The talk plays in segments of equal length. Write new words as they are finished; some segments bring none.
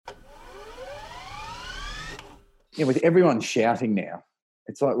with everyone shouting now,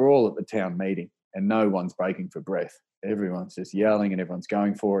 it's like we're all at the town meeting and no one's breaking for breath. Everyone's just yelling and everyone's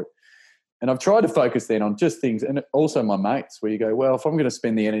going for it. And I've tried to focus then on just things, and also my mates, where you go, well, if I'm going to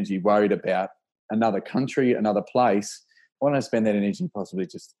spend the energy worried about another country, another place, why don't I spend that energy possibly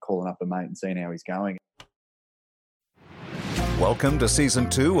just calling up a mate and seeing how he's going? Welcome to Season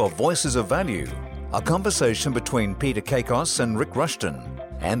 2 of Voices of Value, a conversation between Peter Kakos and Rick Rushton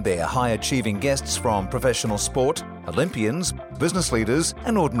and their high-achieving guests from professional sport, Olympians, business leaders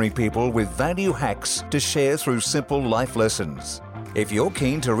and ordinary people with value hacks to share through simple life lessons. If you're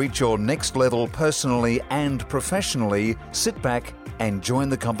keen to reach your next level personally and professionally, sit back and join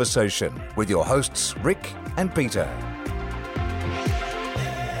the conversation with your hosts Rick and Peter.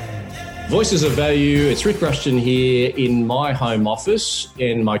 Voices of Value, it's Rick Rushton here in my home office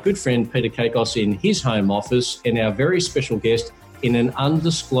and my good friend Peter Kakos in his home office, and our very special guest in an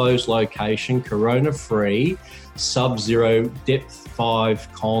undisclosed location, corona-free, sub-zero, depth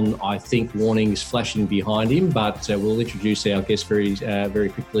 5 con, I think, warnings flashing behind him, but we'll introduce our guest very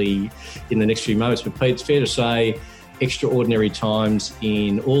quickly in the next few moments. But Pete, it's fair to say extraordinary times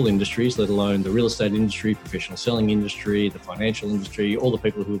in all industries, let alone the real estate industry, professional selling industry, the financial industry, all the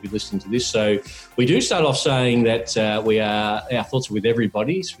people who will be listening to this. So we do start off saying that our thoughts are with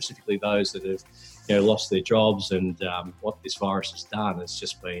everybody, specifically those that have lost their jobs, and what this virus has done has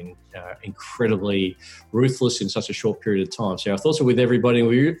just been incredibly ruthless in such a short period of time. So our thoughts are with everybody.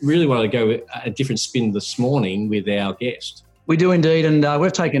 We really want to go with a different spin this morning with our guest. We do indeed, and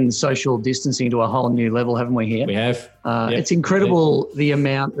we've taken social distancing to a whole new level, haven't we here? We have. It's incredible the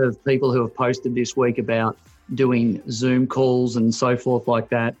amount of people who have posted this week about doing Zoom calls and so forth like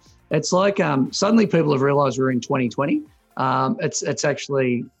that. It's like suddenly people have realised we're in 2020. It's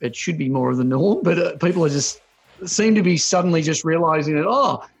actually, it should be more of the norm, but people are just seem to be suddenly just realising that,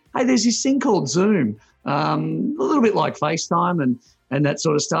 oh, hey, there's this thing called Zoom, a little bit like FaceTime and that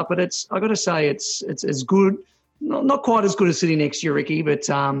sort of stuff. But I got to say, it's as good. Not quite as good as sitting next to you, Ricky, but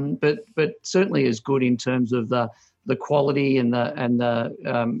certainly as good in terms of the quality and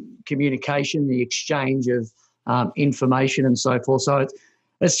the communication, the exchange of information and so forth. So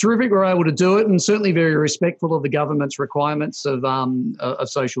it's terrific we're able to do it, and certainly very respectful of the government's requirements of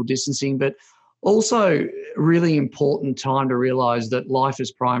social distancing, but also really important time to realise that life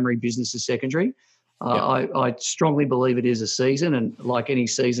is primary, business is secondary. I strongly believe it is a season, and like any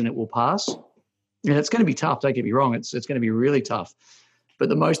season, it will pass. And it's going to be tough, don't get me wrong. It's going to be really tough. But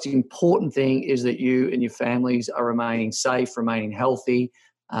the most important thing is that you and your families are remaining safe, remaining healthy,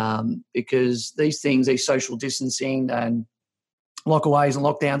 because these things, these social distancing and lockaways and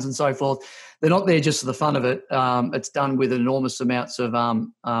lockdowns and so forth, they're not there just for the fun of it. It's done with enormous amounts of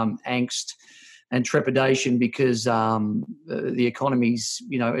angst and trepidation, because the economy's,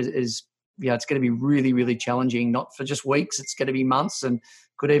 it's going to be really, really challenging, not for just weeks. It's going to be months and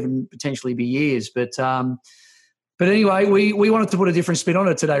could even potentially be years. But anyway, we wanted to put a different spin on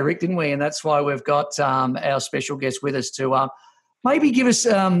it today, Rick, didn't we? And that's why we've got our special guest with us to maybe give us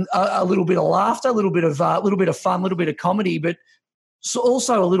a little bit of laughter, a little bit of fun, a little bit of comedy, but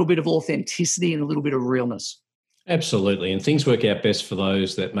also a little bit of authenticity and a little bit of realness. Absolutely. And things work out best for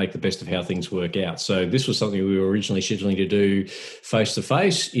those that make the best of how things work out. So this was something we were originally scheduling to do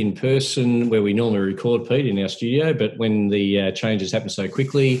face-to-face, in person, where we normally record, Pete, in our studio. But when the changes happened so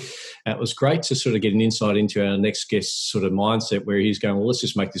quickly, it was great to sort of get an insight into our next guest's sort of mindset, where he's going, well, let's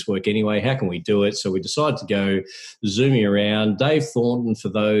just make this work anyway. How can we do it? So we decided to go zooming around. Dave Thornton, for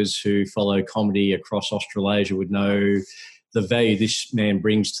those who follow comedy across Australasia, would know the value this man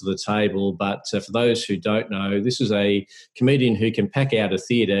brings to the table. But for those who don't know, this is a comedian who can pack out a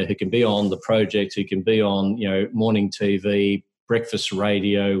theatre, who can be on The Project, who can be on, morning TV, breakfast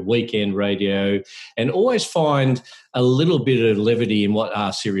radio, weekend radio, and always find a little bit of levity in what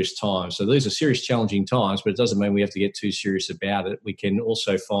are serious times. So these are serious, challenging times, but it doesn't mean we have to get too serious about it. We can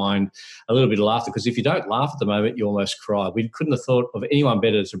also find a little bit of laughter, because if you don't laugh at the moment, you almost cry. We couldn't have thought of anyone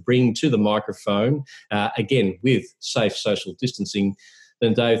better to bring to the microphone, again, with safe social distancing,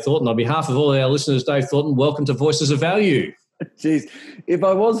 than Dave Thornton. On behalf of all our listeners, Dave Thornton, welcome to Voices of Value. Jeez, if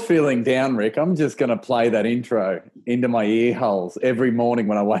I was feeling down, Rick, I'm just going to play that intro into my ear holes every morning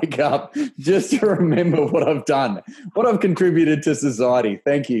when I wake up, just to remember what I've done, what I've contributed to society.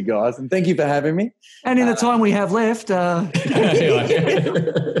 Thank you, guys, and thank you for having me. And in the time we have left, I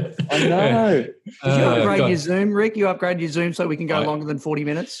know. Did you upgrade your Zoom, Rick? You upgraded your Zoom so we can go longer than 40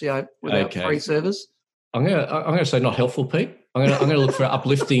 minutes, without free service? I'm going to say not helpful, Pete. I'm going to look for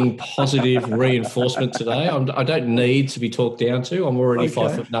uplifting, positive reinforcement today. I don't need to be talked down to. I'm already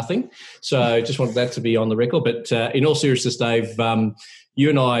 5'0". So just wanted that to be on the record. But in all seriousness, Dave, you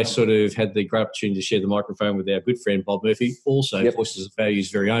and I sort of had the great opportunity to share the microphone with our good friend Bob Murphy, also Voices of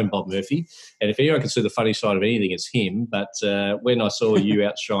Value's very own Bob Murphy. And if anyone can see the funny side of anything, it's him. But when I saw you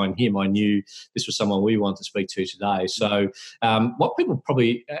outshine him, I knew this was someone we wanted to speak to today. So what people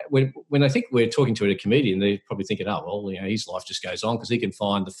probably, when I think we're talking to a comedian, they're probably thinking, oh, well, his life just goes on because he can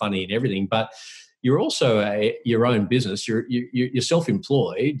find the funny in everything. But you're also your own business. You're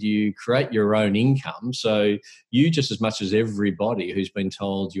self-employed. You create your own income. So you, just as much as everybody who's been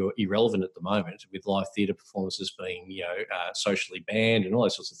told you're irrelevant at the moment, with live theatre performances being socially banned and all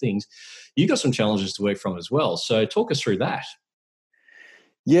those sorts of things, you got some challenges to work from as well. So talk us through that.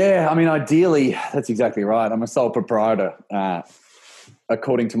 Yeah, I mean, ideally, that's exactly right. I'm a sole proprietor,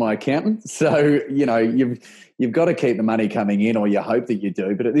 according to my accountant. So you've got to keep the money coming in, or you hope that you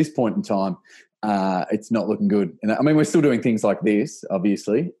do. But at this point in time, it's not looking good. And I mean, we're still doing things like this,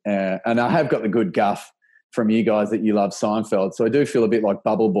 obviously. And I have got the good guff from you guys that you love Seinfeld. So I do feel a bit like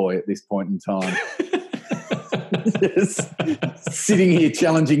Bubble Boy at this point in time. Just sitting here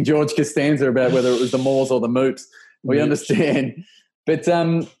challenging George Costanza about whether it was the Moors or the Moops. We understand. But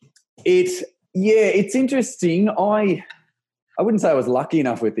it's interesting. I wouldn't say I was lucky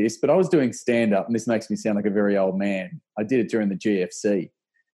enough with this, but I was doing stand-up, and this makes me sound like a very old man. I did it during the GFC.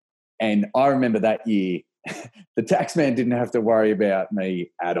 And I remember that year, the tax man didn't have to worry about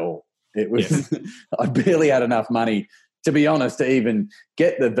me at all. It was I barely had enough money, to be honest, to even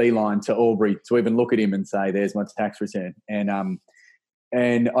get the V-line to Albury, to even look at him and say, there's my tax return.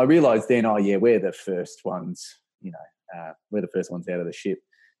 And I realised then, we're the first ones, we're the first ones out of the ship.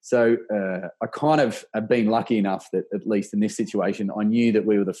 So I kind of have been lucky enough that at least in this situation, I knew that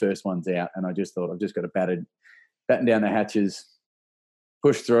we were the first ones out, and I just thought I've just got to batten down the hatches,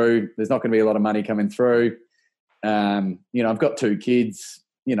 push through. There's not going to be a lot of money coming through. I've got 2 kids.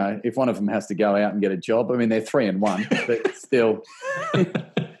 If one of them has to go out and get a job, I mean, they're 3 and 1, but still,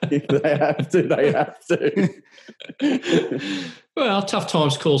 if they have to, they have to. Well, tough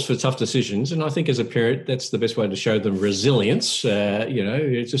times calls for tough decisions, and I think as a parent, that's the best way to show them resilience.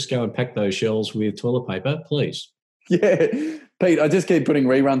 Just go and pack those shells with toilet paper, please. Yeah, Pete, I just keep putting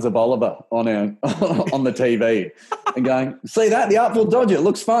reruns of Oliver on the TV and going, see that? The Artful Dodger. It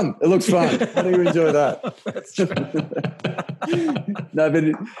looks fun. How do you enjoy that? No, but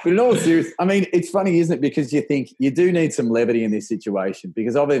in all seriousness, I mean, it's funny, isn't it? Because you think you do need some levity in this situation,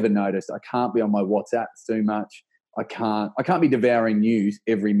 because I've even noticed I can't be on my WhatsApps too much. I can't be devouring news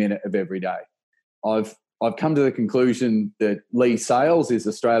every minute of every day. I've come to the conclusion that Lee Sales is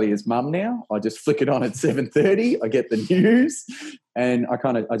Australia's mum now. I just flick it on at 7:30. I get the news, and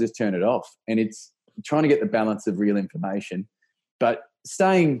I just turn it off. And it's trying to get the balance of real information, but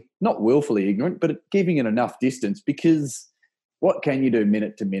staying not willfully ignorant, but giving it enough distance, because what can you do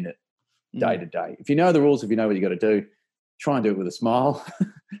minute to minute, day to day? If you know the rules, if you know what you got to do, try and do it with a smile.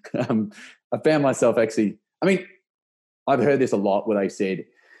 I found myself actually, I mean, I've heard this a lot where they said,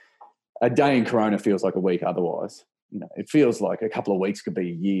 a day in Corona feels like a week otherwise. It feels like a couple of weeks could be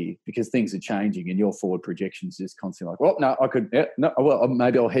a year, because things are changing and your forward projections is constantly like, well, no, I could,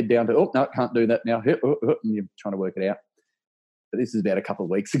 maybe I'll head down to, no, can't do that now. And you're trying to work it out. But this is about a couple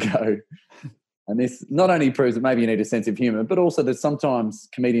of weeks ago. And this not only proves that maybe you need a sense of humour, but also that sometimes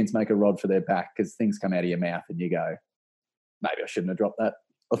comedians make a rod for their back, because things come out of your mouth and you go, maybe I shouldn't have dropped that.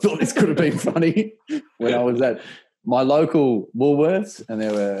 I thought this could have been funny when I was at my local Woolworths, and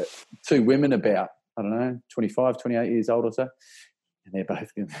there were 2 women about, 25, 28 years old or so. And they're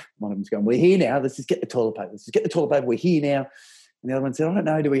both, one of them's going, we're here now. Let's just get the toilet paper. We're here now. And the other one said, I don't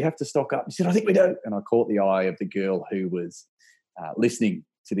know, do we have to stock up? He said, I think we do. And I caught the eye of the girl who was listening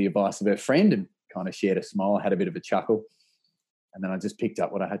to the advice of her friend and kind of shared a smile, had a bit of a chuckle. And then I just picked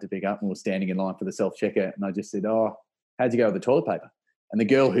up what I had to pick up, and we were standing in line for the self-checkout. And I just said, how'd you go with the toilet paper? And the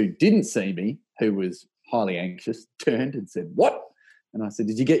girl who didn't see me, who was highly anxious, turned and said, what? And I said,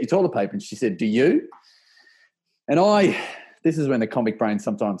 did you get your toilet paper? And she said, do you? And this is when the comic brain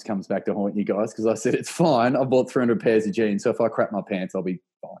sometimes comes back to haunt you guys, because I said, it's fine. I bought 300 pairs of jeans, so if I crap my pants, I'll be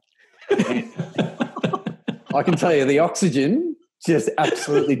fine. I can tell you the oxygen just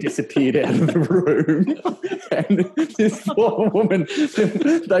absolutely disappeared out of the room. And this poor woman,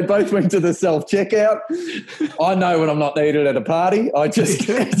 they both went to the self-checkout. I know when I'm not needed at a party, I just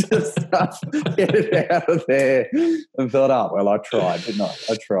get it out of there, and thought, I tried, didn't I?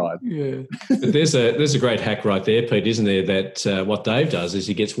 I tried. Yeah. There's a great hack right there, Pete, isn't there, that what Dave does is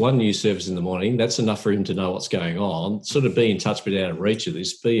he gets one news service in the morning. That's enough for him to know what's going on, sort of be in touch but out of reach of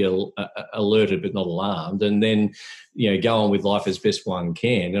this, be alerted but not alarmed, and then go on with life as best one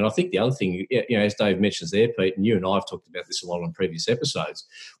can. And I think the other thing, as Dave mentions there, Pete, and you and I have talked about this a lot on previous episodes,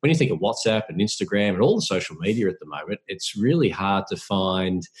 when you think of WhatsApp and Instagram and all the social media at the moment, it's really hard to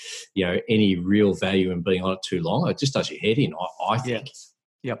find, any real value in being on it too long. It just does your head in, I think.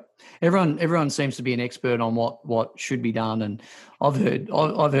 Yep. Everyone seems to be an expert on what should be done, and I've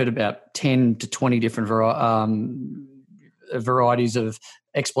heard about 10 to 20 different varieties of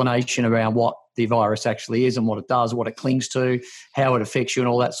explanation around what the virus actually is and what it does, what it clings to, how it affects you, and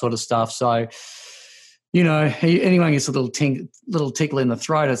all that sort of stuff. So, anyone gets a little tickle in the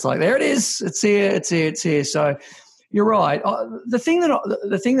throat, it's like, there it is, it's here. So you're right. The thing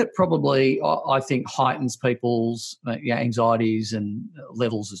that probably I think heightens people's anxieties and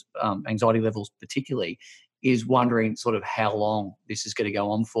anxiety levels particularly, is wondering sort of how long this is going to go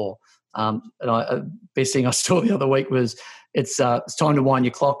on for. And best thing I saw the other week was it's time to wind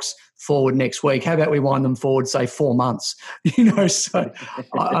your clocks forward next week. How about we wind them forward, say 4 months? So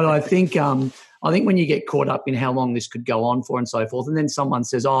I think when you get caught up in how long this could go on for and so forth, and then someone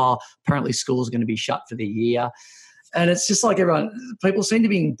says, apparently schools are going to be shut for the year. And it's just like people seem to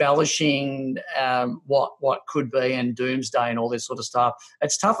be embellishing what could be and doomsday and all this sort of stuff.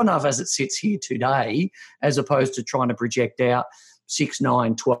 It's tough enough as it sits here today, as opposed to trying to project out 6,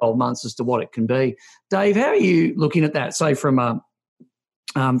 9, 12 months as to what it can be. Dave, how are you looking at that, say, from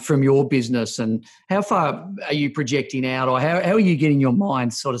your business, and how far are you projecting out, or how are you getting your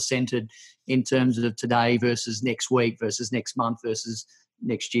mind sort of centred in terms of today versus next week versus next month versus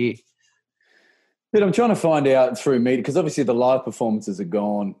next year? But I'm trying to find out through media, because obviously the live performances are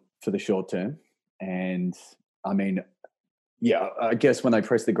gone for the short term. And I mean, I guess when they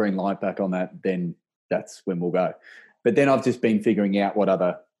press the green light back on that, then that's when we'll go. But then I've just been figuring out what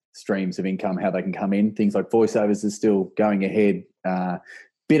other streams of income, how they can come in. Things like voiceovers is still going ahead.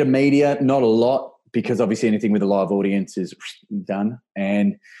 Bit of media, not a lot, because obviously anything with a live audience is done.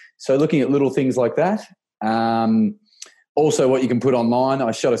 And so looking at little things like that. Also, what you can put online.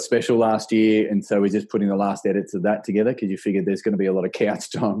 I shot a special last year, and so we're just putting the last edits of that together, because you figured there's going to be a lot of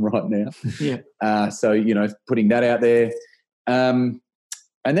couch time right now. Yeah. So, putting that out there. And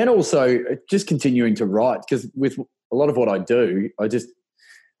then also just continuing to write, because with a lot of what I do, I did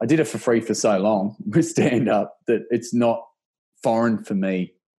it for free for so long with stand-up that it's not foreign for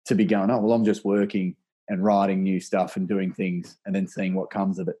me to be going, I'm just working and writing new stuff and doing things and then seeing what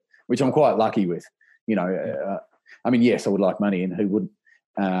comes of it, which I'm quite lucky with. Yes, I would like money, and who wouldn't?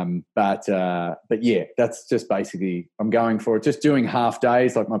 But yeah, that's just basically, I'm going for it. Just doing half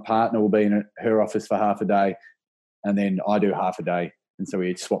days, like my partner will be in her office for half a day, and then I do half a day, and so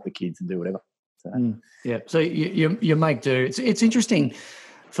we swap the kids and do whatever. So. Yeah, so you make do. It's interesting.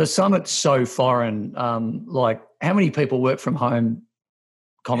 For some, it's so foreign. Like, how many people work from home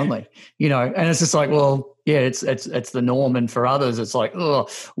commonly? And it's just like, well, yeah, it's the norm. And for others, it's like,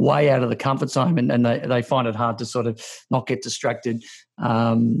 way out of the comfort zone, and they find it hard to sort of not get distracted.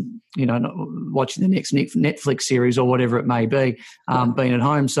 Not watching the next Netflix series or whatever it may be, being at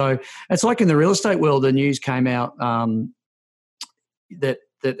home. So it's like in the real estate world, the news came out that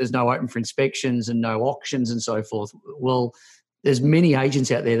there's no open for inspections and no auctions and so forth. Well, there's many agents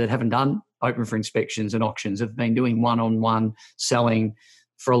out there that haven't done open for inspections and auctions, have been doing one-on-one selling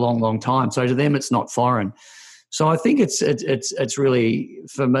for a long, long time. So to them, it's not foreign. So I think it's really,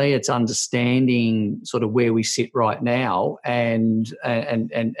 for me, it's understanding sort of where we sit right now and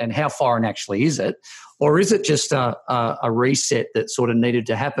how foreign actually is it, or is it just a reset that sort of needed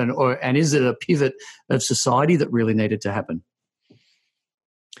to happen, and is it a pivot of society that really needed to happen?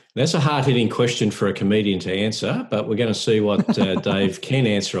 That's a hard-hitting question for a comedian to answer, but we're going to see what Dave can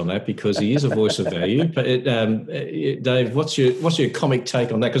answer on that, because he is a voice of value. But Dave, what's your comic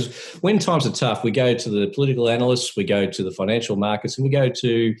take on that? Because when times are tough, we go to the political analysts, we go to the financial markets, and we go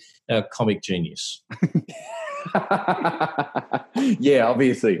to our comic genius. Yeah,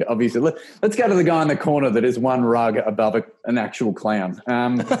 obviously. Let's go to the guy in the corner that is one rug above an actual clown.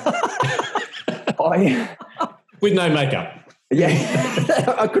 With no makeup.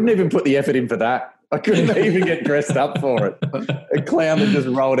 Yeah, I couldn't even put the effort in for that. I couldn't even get dressed up for it. A clown that just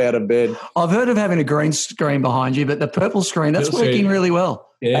rolled out of bed. I've heard of having a green screen behind you, but the purple screen, that's working really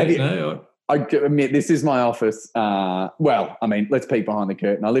well. Yeah, I admit, this is my office. Let's peek behind the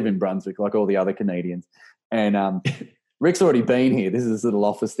curtain. I live in Brunswick like all the other Canadians. And Rick's already been here. This is this little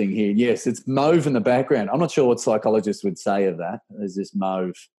office thing here. Yes, it's mauve in the background. I'm not sure what psychologists would say of that. There's this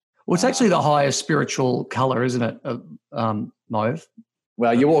mauve. Well, it's actually the highest spiritual colour, isn't it, mauve?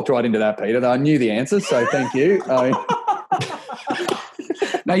 Well, you walked right into that, Peter. I knew the answer, so thank you.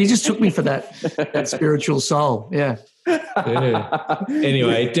 No, you just took me for that spiritual soul, yeah.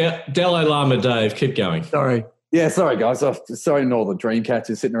 Anyway, Dalai Lama Dave, keep going. Sorry. Yeah, sorry guys. Sorry to all the dream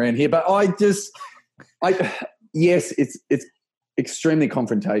catchers sitting around here, but yes, it's extremely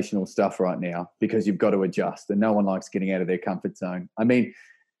confrontational stuff right now because you've got to adjust, and no one likes getting out of their comfort zone. I mean,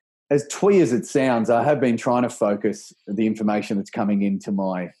 as twee as it sounds, I have been trying to focus the information that's coming into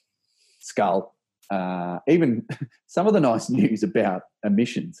my skull. Even some of the nice news about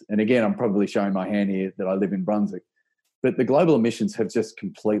emissions. And again, I'm probably showing my hand here that I live in Brunswick, but the global emissions have just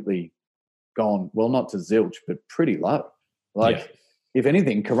completely gone, well, not to zilch, but pretty low. If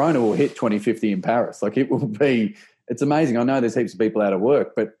anything, Corona will hit 2050 in Paris. Like, it will be, it's amazing. I know there's heaps of people out of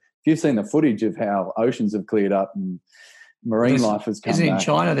work, but if you've seen the footage of how oceans have cleared up and marine life has come back. In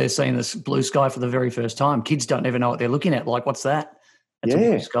China, they're seeing this blue sky for the very first time. Kids don't even know what they're looking at. Like, what's that? It's a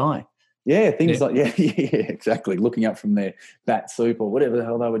blue sky. Yeah, things like, exactly. Looking up from their bat soup or whatever the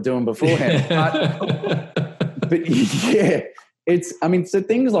hell they were doing beforehand. but yeah, so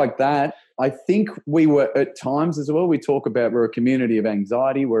things like that, I think we were at times as well, we talk about we're a community of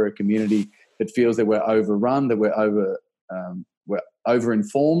anxiety. We're a community that feels that we're overrun, that we're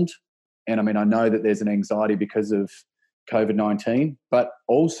over-informed. And I mean, I know that there's an anxiety because of COVID-19, but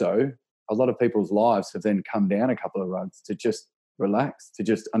also a lot of people's lives have then come down a couple of rungs to just relax,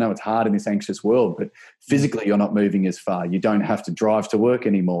 I know it's hard in this anxious world, but physically you're not moving as far. You don't have to drive to work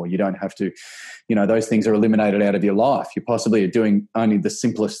anymore. You don't have to, those things are eliminated out of your life. You possibly are doing only the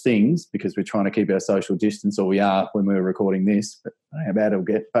simplest things because we're trying to keep our social distance, or we are when we're recording this, but I don't know how bad it'll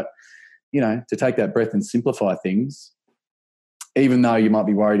get. But, to take that breath and simplify things, even though you might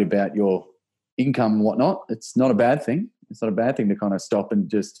be worried about your income and whatnot, it's not a bad thing. It's not a bad thing to kind of stop and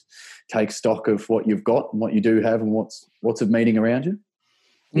just take stock of what you've got and what you do have and what's of meaning around you.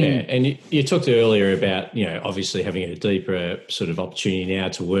 Yeah, and you talked earlier about, obviously having a deeper sort of opportunity now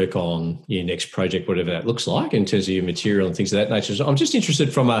to work on your next project, whatever that looks like, in terms of your material and things of that nature. So I'm just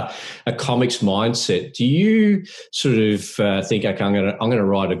interested from a comics mindset. Do you sort of think, okay, I'm going to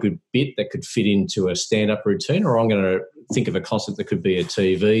write a good bit that could fit into a stand-up routine, or I'm going to think of a concept that could be a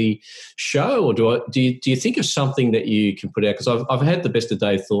TV show, or do you think of something that you can put out? Because I've had the best of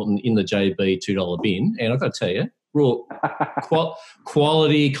Dave Thornton in the JB $2 bin, and I've got to tell you, raw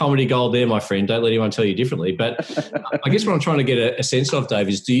quality comedy gold there, my friend. Don't let anyone tell you differently. But I guess what I'm trying to get a sense of, Dave,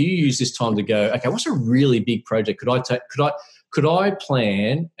 is do you use this time to go, okay, what's a really big project? Could I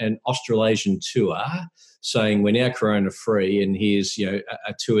plan an Australasian tour saying we're now corona free and here's a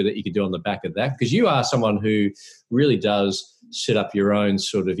tour that you could do on the back of that? Because you are someone who really does set up your own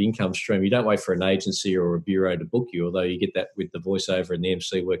sort of income stream. You don't wait for an agency or a bureau to book you, although you get that with the voiceover and the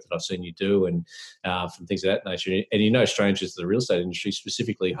MC work that I've seen you do, and from things of that nature. And you're no strangers to the real estate industry,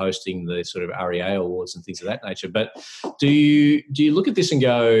 specifically hosting the sort of REA awards and things of that nature. But do you look at this and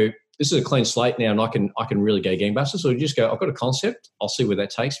go, this is a clean slate now and I can really go gangbusters? Or do you just go, I've got a concept, I'll see where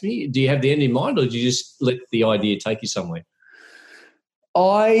that takes me? Do you have the end in mind, or do you just let the idea take you somewhere?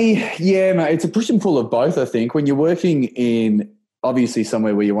 Mate, it's a push and pull of both, I think. When you're working in obviously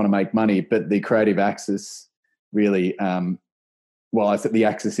somewhere where you want to make money, but the creative axis really, I think the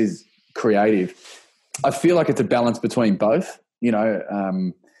axis is creative. I feel like it's a balance between both. You're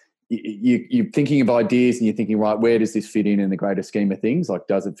thinking of ideas and you're thinking, right, where does this fit in the greater scheme of things? Like,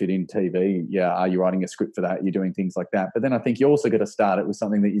 does it fit in TV? Yeah, are you writing a script for that? You're doing things like that. But then I think you also got to start it with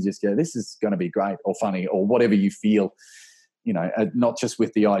something that you just go, this is going to be great or funny or whatever you feel, not just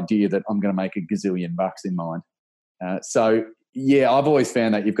with the idea that I'm going to make a gazillion bucks in mind. I've always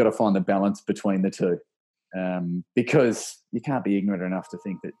found that you've got to find the balance between the two, because you can't be ignorant enough to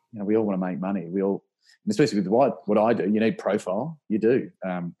think that, we all want to make money. We all, especially with what I do, you need profile. You do.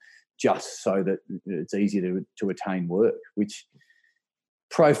 Just so that it's easier to attain work, which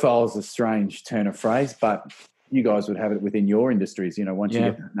profile is a strange turn of phrase, but you guys would have it within your industries, once you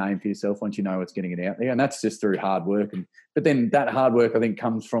get that name for yourself, once you know what's getting it out there. And that's just through hard work. But then that hard work, I think,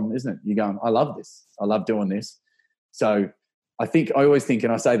 comes from, isn't it? You're going, I love this. I love doing this. So I always think,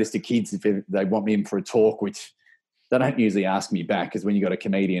 and I say this to kids if they want me in for a talk, which they don't usually ask me back, because when you got a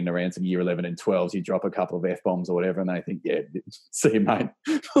comedian around some year 11 and 12s, you drop a couple of F-bombs or whatever, and they think, yeah, see you, mate.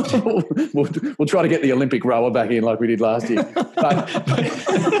 we'll try to get the Olympic rower back in like we did last year.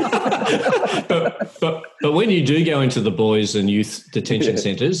 But when you do go into the boys and youth detention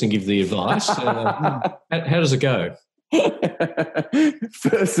centres and give the advice, how does it go?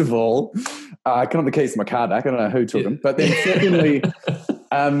 First of all, I can have the keys to my car back. I don't know who took them. But then secondly,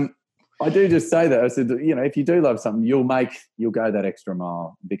 I do just say that. I said, if you do love something, you'll go that extra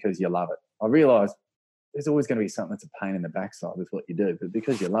mile because you love it. I realise there's always going to be something that's a pain in the backside with what you do, but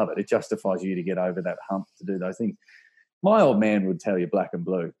because you love it, it justifies you to get over that hump to do those things. My old man would tell you black and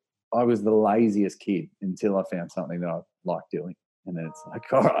blue. I was the laziest kid until I found something that I liked doing. And then it's like,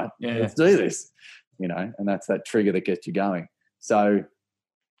 all right, let's do this. and that's that trigger that gets you going. So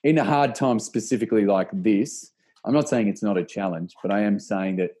in a hard time specifically like this, I'm not saying it's not a challenge, but I am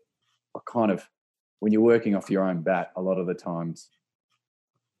saying that when you're working off your own bat, a lot of the times,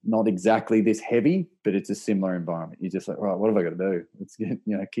 not exactly this heavy, but it's a similar environment. You're just like, right, what have I got to do? Let's get,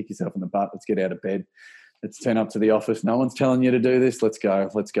 kick yourself in the butt. Let's get out of bed. Let's turn up to the office. No one's telling you to do this. Let's go.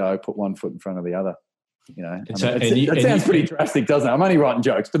 Put one foot in front of the other. That sounds pretty drastic, doesn't it? I'm only writing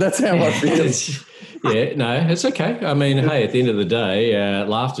jokes, but that's how I feel. Yeah, no, it's okay. I mean, hey, at the end of the day,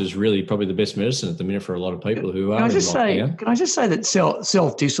 laughter is really probably the best medicine at the minute for a lot of people who are. Can I just say that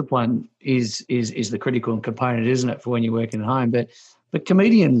self-discipline is the critical component, isn't it, for when you're working at home? But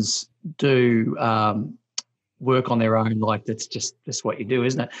comedians do work on their own. Like that's what you do,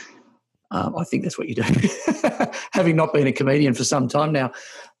 isn't it? I think that's what you do. Having not been a comedian for some time now.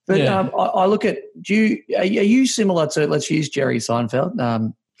 But yeah. I look at, are you similar to, let's use Jerry Seinfeld,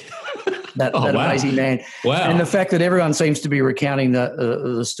 that amazing man. Wow. And the fact that everyone seems to be recounting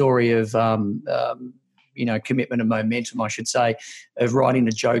the story of, commitment and momentum, I should say, of writing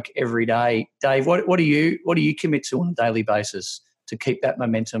a joke every day. Dave, what do you commit to on a daily basis to keep that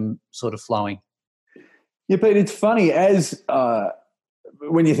momentum sort of flowing? Yeah, Pete, it's funny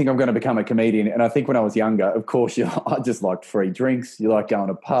when you think I'm going to become a comedian, and I think when I was younger, of course, I just liked free drinks. You like going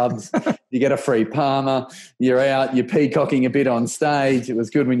to pubs. You get a free Palmer. You're out. You're peacocking a bit on stage. It was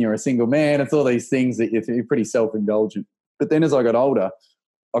good when you're a single man. It's all these things that you're pretty self-indulgent. But then as I got older,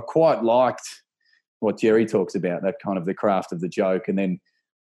 I quite liked what Jerry talks about, that kind of the craft of the joke. And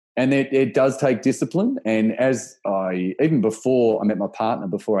it does take discipline. And even before I met my partner,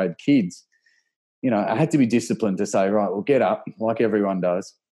 before I had kids, I had to be disciplined to say, right, well, get up like everyone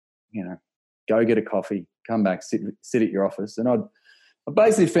does, go get a coffee, come back, sit at your office. And I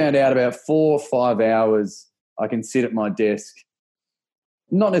basically found out about 4 or 5 hours I can sit at my desk,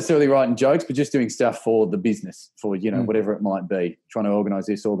 not necessarily writing jokes, but just doing stuff for the business, for, whatever it might be, trying to organise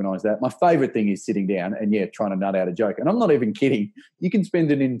this, organise that. My favourite thing is sitting down and, trying to nut out a joke. And I'm not even kidding. You can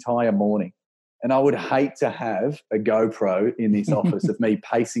spend an entire morning. And I would hate to have a GoPro in this office of me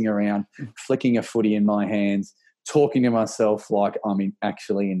pacing around, flicking a footy in my hands, talking to myself like I'm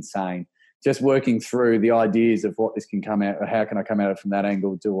actually insane, just working through the ideas of what this can come out, or how can I come at it from that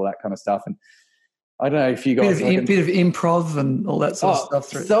angle, do all that kind of stuff. And I don't know if you guys... Bit of improv and all that sort of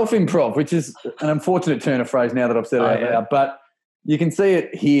stuff. Self-improv, which is an unfortunate turn of phrase now that I've said it out loud, but you can see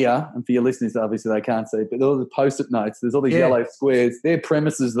it here, and for your listeners, obviously they can't see it, but there's all the Post-it notes, there's all these yellow squares. They're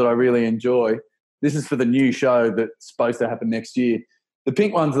premises that I really enjoy. This is for the new show that's supposed to happen next year. The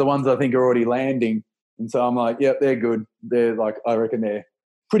pink ones are the ones I think are already landing. And so I'm like, yep, they're good. They're like, I reckon they're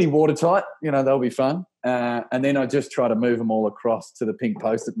pretty watertight. They'll be fun. And then I just try to move them all across to the pink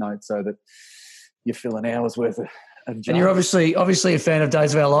Post-it notes so that you fill an hour's worth of jokes. And you're obviously a fan of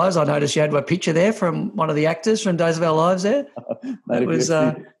Days of Our Lives. I noticed you had a picture there from one of the actors from Days of Our Lives there. Mate, if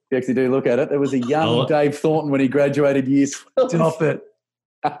you actually do look at it, there was a young Dave Thornton when he graduated years 12. Stop it.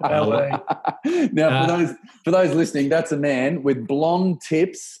 Now, for those listening, that's a man with blonde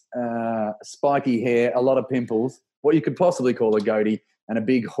tips, spiky hair, a lot of pimples, what you could possibly call a goatee, and a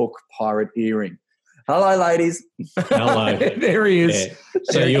big hook pirate earring. Hello, ladies. Hello. There he is. Yeah.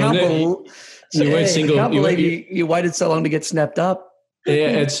 So you weren't single. I can't believe you waited so long to get snapped up.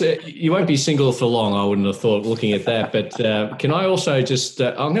 Yeah, you won't be single for long, I wouldn't have thought, looking at that. But can I also just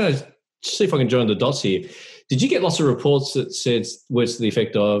I'm going to see if I can join the dots here. Did you get lots of reports that said words to the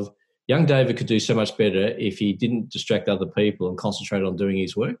effect of young David could do so much better if he didn't distract other people and concentrate on doing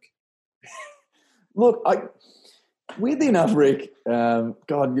his work? Look, weirdly enough, Rick,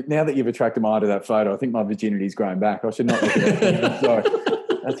 God, now that you've attracted my eye to that photo, I think my virginity's grown back. I should not look at it. Sorry.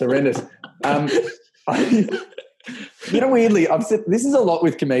 That's horrendous. Weirdly, I've said this is a lot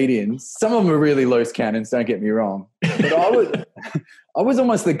with comedians. Some of them are really loose cannons, don't get me wrong. But I was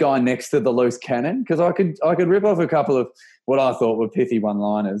almost the guy next to the loose cannon because I could rip off a couple of what I thought were pithy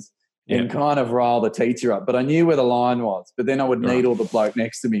one-liners and kind of rile the teacher up. But I knew where the line was. But then I would needle the bloke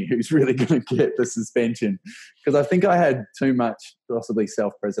next to me who's really going to get the suspension because I think I had too much possibly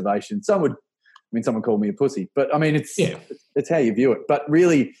self-preservation. Someone called me a pussy. But, I mean, it's how you view it. But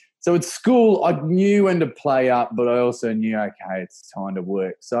really, so at school, I knew when to play up, but I also knew, okay, it's time to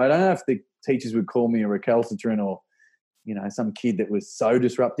work. So I don't know if the teachers would call me a recalcitrant or, some kid that was so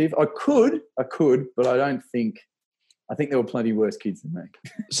disruptive. I could, but I think there were plenty worse kids than me.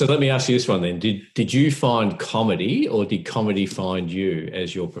 So let me ask you this one then. Did you find comedy or did comedy find you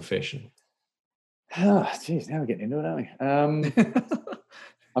as your profession? Oh, geez, now we're getting into it, aren't we?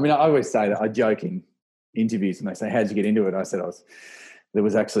 I mean, I always say that. I joke in interviews and they say, how'd you get into it? I said there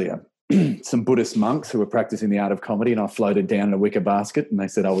was actually some Buddhist monks who were practicing the art of comedy, and I floated down in a wicker basket, and they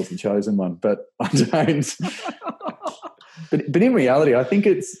said I was the chosen one. But I don't. but in reality, I think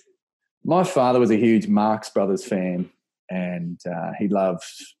it's my father was a huge Marx Brothers fan, and he loved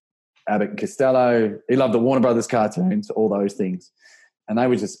Abbott and Costello. He loved the Warner Brothers cartoons, all those things, and they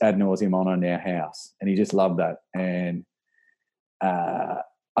were just ad nauseum on in our house, and he just loved that. And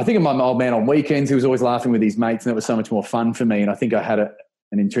I think of my old man on weekends, he was always laughing with his mates, and it was so much more fun for me. And I think I had an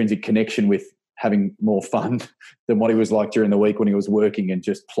intrinsic connection with having more fun than what he was like during the week when he was working and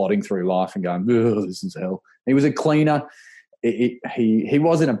just plodding through life and going, oh, this is hell. He was a cleaner. He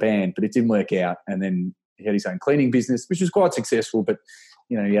was in a band, but it didn't work out. And then he had his own cleaning business, which was quite successful, but,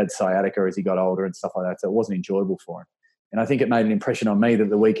 you know, he had sciatica as he got older and stuff like that, so it wasn't enjoyable for him. And I think it made an impression on me that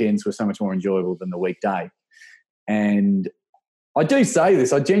the weekends were so much more enjoyable than the weekday. And I do say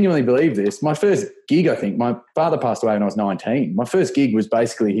this, I genuinely believe this. My first gig, I think, my father passed away when I was 19. My first gig was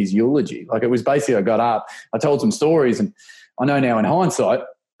basically his eulogy. Like, it was basically, I got up, I told some stories, and I know now in hindsight,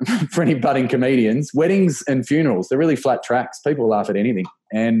 for any budding comedians, weddings and funerals, they're really flat tracks. People laugh at anything.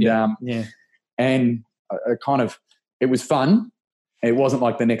 And and I kind of, it was fun. It wasn't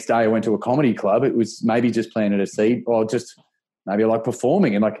like the next day I went to a comedy club. It was maybe just planted a seed, or just maybe I like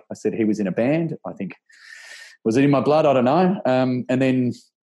performing. And like I said, he was in a band, I think. Was it in my blood? I don't know. And then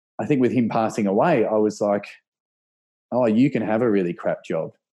I think with him passing away, I was like, oh, you can have a really crap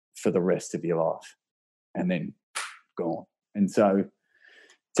job for the rest of your life and then gone. And so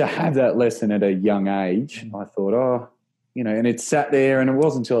to have that lesson at a young age, I thought, oh, you know, and it sat there, and it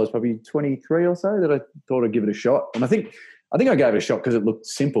wasn't until I was probably 23 or so that I thought I'd give it a shot. And I think I gave it a shot because it looked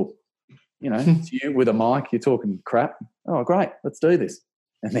simple. You know, it's you with a mic, you're talking crap. Oh, great, let's do this.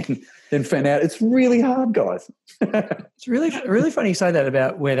 And then found out it's really hard, guys. It's really funny you say that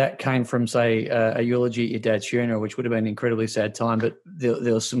about where that came from, say, a eulogy at your dad's funeral, which would have been an incredibly sad time, but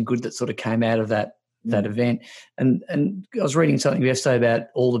there was some good that sort of came out of that event. And I was reading something yesterday about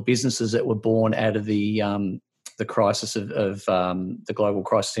all the businesses that were born out of the crisis of the global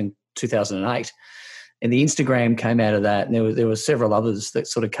crisis in 2008. And the Instagram came out of that, and there were several others that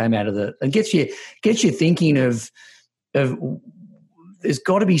sort of came out of that. And gets you thinking of there's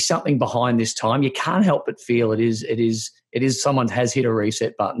got to be something behind this time. You can't help but feel it is someone has hit a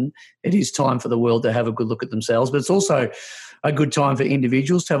reset button. It is time for the world to have a good look at themselves, but it's also a good time for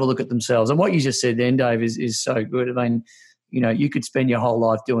individuals to have a look at themselves. And what you just said then, Dave, is so good. I mean, you know, you could spend your whole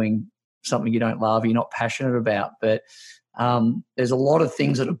life doing something you don't love, you're not passionate about, but there's a lot of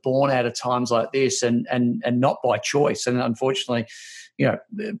things that are born out of times like this, and not by choice. And unfortunately, you know,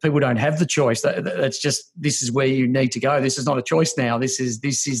 people don't have the choice. That's just, this is where you need to go. This is not a choice now. This is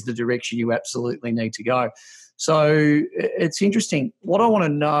the direction you absolutely need to go. So it's interesting. What I want to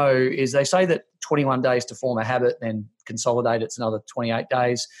know is, they say that 21 days to form a habit, then consolidate it's another 28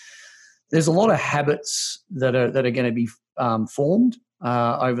 days. There's a lot of habits that are going to be formed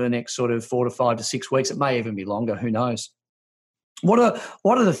over the next sort of 4 to 5 to 6 weeks. It may even be longer. Who knows? What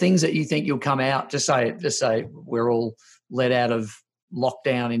are the things that you think you'll come out? Just say we're all let out of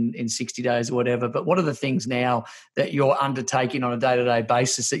lockdown in 60 days or whatever. But what are the things now that you're undertaking on a day-to-day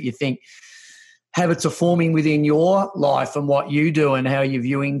basis that you think habits are forming within your life and what you do and how you're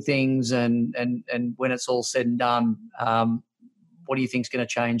viewing things, and when it's all said and done, what do you think is going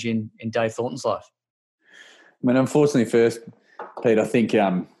to change in Dave Thornton's life? I mean, unfortunately, first, Pete, I think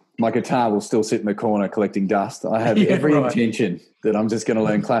my guitar will still sit in the corner collecting dust. I have every intention that I'm just going to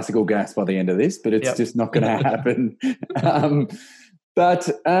learn classical gas by the end of this, but it's just not going to happen.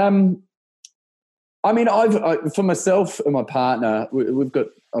 I mean, I've for myself and my partner, we've got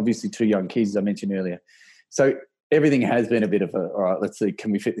obviously 2 young kids, as I mentioned earlier. So everything has been a bit of all right, let's see,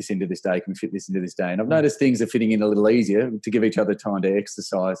 can we fit this into this day? Can we fit this into this day? And I've noticed things are fitting in a little easier, to give each other time to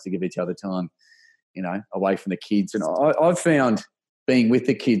exercise, to give each other time, you know, away from the kids. And I've found being with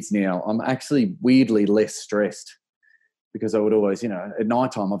the kids now, I'm actually weirdly less stressed, because I would always, you know, at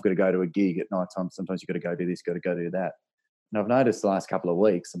night time, I've got to go to a gig. At night time, sometimes you've got to go do this, got to go do that. And I've noticed the last couple of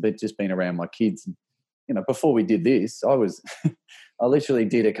weeks, I've just been around my kids. And, you know, before we did this, I literally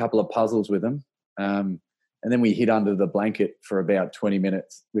did a couple of puzzles with them. And then we hid under the blanket for about 20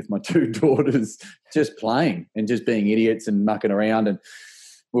 minutes with my 2 daughters, just playing and just being idiots and mucking around. And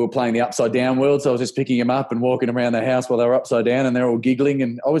we were playing the upside down world, so I was just picking them up and walking around the house while they were upside down, and they're all giggling,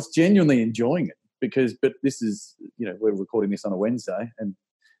 and I was genuinely enjoying it, but this is, you know, we're recording this on a Wednesday, and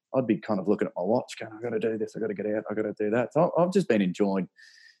I'd be kind of looking at my watch going, I've got to do this, I've got to get out, I've got to do that. So I've just been enjoying.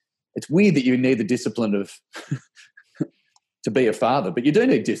 It's weird that you need the discipline of to be a father, but you do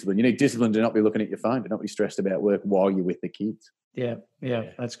need discipline. You need discipline to not be looking at your phone, to not be stressed about work while you're with the kids. Yeah,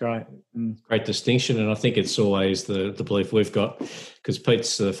 that's great. Great distinction, and I think it's always the belief we've got, because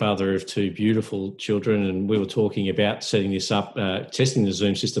Pete's the father of two beautiful children, and we were talking about setting this up, testing the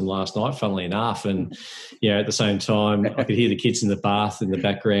Zoom system last night, funnily enough, and at the same time I could hear the kids in the bath in the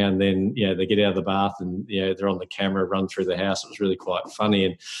background. Then they get out of the bath and they're on the camera, run through the house. It was really quite funny,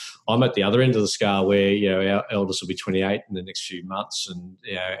 and I'm at the other end of the scale where our eldest will be 28 in the next few months, and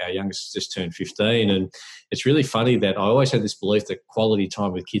our youngest just turned 15, and it's really funny that I always had this belief that quality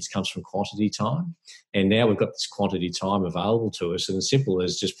time with kids comes from quantity time, and now we've got this quantity time available to us, and as simple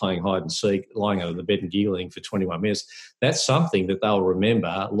as just playing hide and seek, lying under the bed and giggling for 21 minutes, that's something that they'll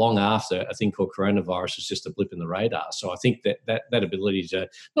remember long after a thing called coronavirus is just a blip in the radar. So I think that ability to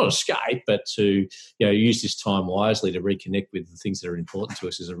not escape, but to use this time wisely to reconnect with the things that are important to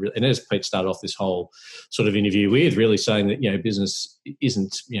us is a real. And as Pete started off this whole sort of interview with, really saying that business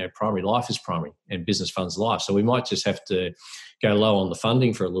isn't primary, life is primary, and business funds life. So we might just have to go low on the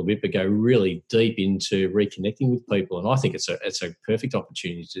funding for a little bit, but go really deep into reconnecting with people. And I think it's a perfect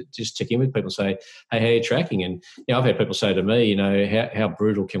opportunity to just check in with people and say, hey, how are you tracking? And I've had people say to me, how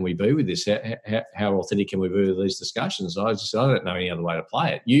brutal can we be with this? How authentic can we be with these discussions? And I don't know any other way to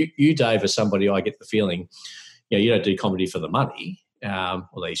play it. You, Dave, as somebody, I get the feeling, you don't do comedy for the money.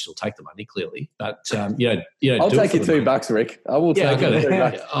 Although you still take the money, clearly, but you don't. I'll take you $2, Rick. I will take you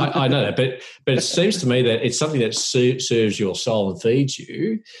 $2. I know that, but it seems to me that it's something that serves your soul and feeds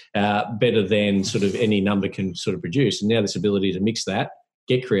you better than sort of any number can sort of produce. And now this ability to mix that,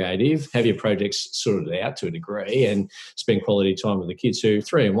 get creative, have your projects sorted out to a degree, and spend quality time with the kids who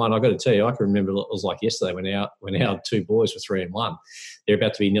 3 and 1. I've got to tell you, I can remember it was like yesterday when our two boys were 3 and 1. They're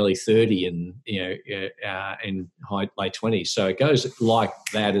about to be nearly 30 and in late 20s. So it goes like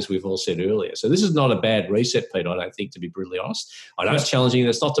that, as we've all said earlier. So this is not a bad reset, Pete, I don't think, to be brutally honest. I know it's challenging.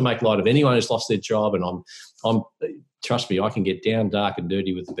 It's not to make light of anyone who's lost their job, and I'm trust me, I can get down dark and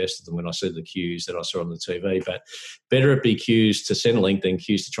dirty with the best of them when I see the queues that I saw on the TV. But better it be queues to Centrelink than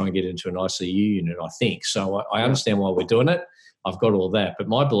queues to try and get into an ICU unit, I think. So I understand why we're doing it. I've got all that. But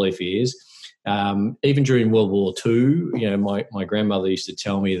my belief is, even during World War II, my grandmother used to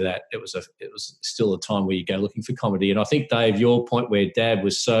tell me that it was still a time where you go looking for comedy. And I think, Dave, your point where Dad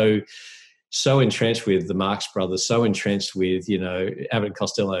was so entrenched with the Marx Brothers, so entrenched with, Abbott and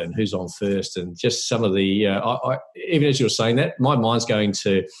Costello and Who's on First, and just some of the, even as you were saying that, my mind's going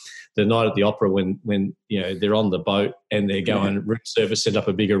to the night at the opera when they're on the boat and they're going room service, set up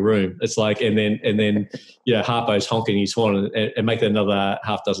a bigger room. It's like, and then Harpo's honking his horn and make another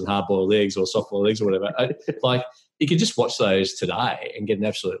half dozen hard-boiled eggs or soft-boiled eggs or whatever. Like, you could just watch those today and get an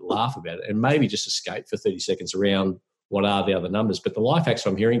absolute laugh about it, and maybe just escape for 30 seconds around what are the other numbers. But the life hacks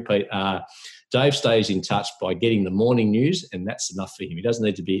I'm hearing, Pete, are Dave stays in touch by getting the morning news, and that's enough for him. He doesn't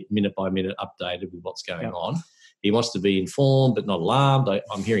need to be minute by minute updated with what's going on. He wants to be informed but not alarmed.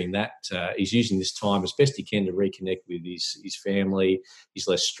 I'm hearing that. He's using this time as best he can to reconnect with his family. He's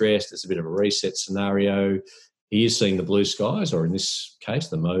less stressed. It's a bit of a reset scenario. He is seeing the blue skies, or in this case,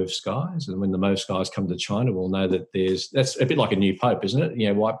 the mauve skies. And when the mauve skies come to China, we'll know that that's a bit like a new pope, isn't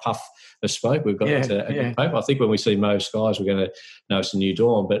it? White puff has spoke. We've got a new pope. I think when we see mauve skies, we're going to know it's a new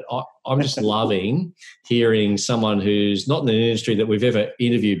dawn. But I'm just loving hearing someone who's not in an industry that we've ever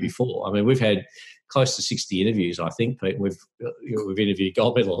interviewed before. I mean, we've had close to 60 interviews, I think, Pete. We've interviewed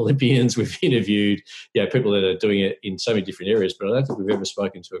gold medal Olympians. We've interviewed people that are doing it in so many different areas, but I don't think we've ever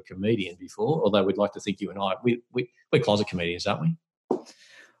spoken to a comedian before, although we'd like to think you and I, we're closet comedians, aren't we?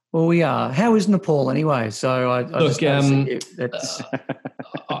 Well, we are. How is Nepal anyway? So I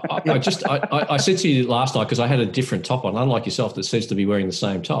said to you last night, because I had a different top on, unlike yourself that seems to be wearing the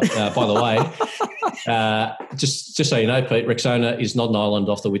same top. By the way, just so you know, Pete, Rexona is not an island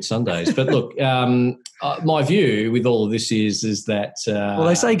off the Whitsundays. But look, my view with all of this is that... well,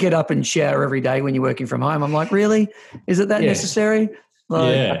 they say get up and shower every day when you're working from home. I'm like, really? Is it that necessary?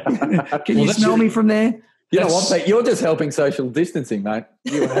 Like, can you smell me from there? You know what, Pete? You're just helping social distancing, mate.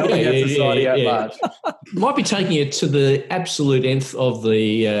 You're helping our society at large. Might be taking it to the absolute nth of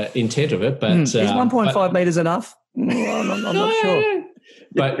the intent of it, but... is 1.5 metres enough? I'm not sure.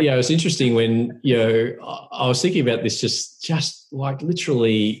 But, it's interesting when, I was thinking about this just like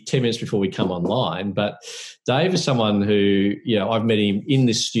literally 10 minutes before we come online, but Dave is someone who, I've met him in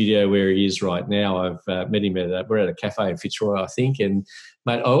this studio where he is right now. I've met him we're at a cafe in Fitzroy, I think, and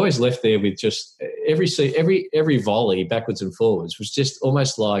mate, I always left there with just every volley backwards and forwards was just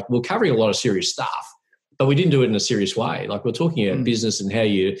almost like we're covering a lot of serious stuff, but we didn't do it in a serious way. Like we're talking about business and how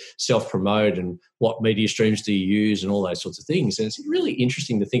you self-promote and what media streams do you use and all those sorts of things. And it's really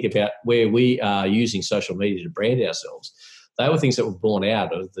interesting to think about where we are using social media to brand ourselves. they were things that were born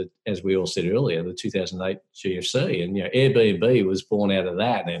out of the, as we all said earlier, the 2008 GFC. And, Airbnb was born out of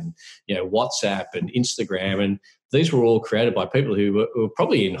that, and, WhatsApp and Instagram. And these were all created by people who were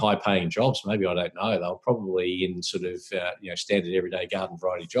probably in high-paying jobs. Maybe, I don't know. They were probably in sort of, standard everyday garden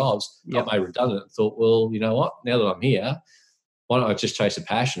variety jobs, got made redundant and thought, well, you know what, now that I'm here, why don't I just chase a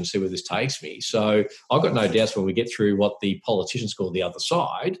passion and see where this takes me? So I've got no doubts when we get through what the politicians call the other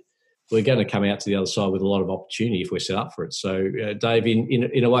side, we're going to come out to the other side with a lot of opportunity if we're set up for it. So, Dave,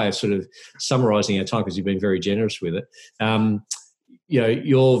 in a way of sort of summarising our time, because you've been very generous with it,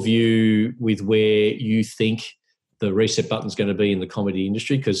 your view with where you think the reset button is going to be in the comedy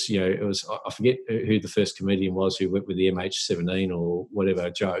industry, because it was, I forget who the first comedian was who went with the MH17 or whatever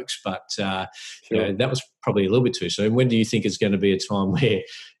jokes, but that was probably a little bit too soon. When do you think is going to be a time where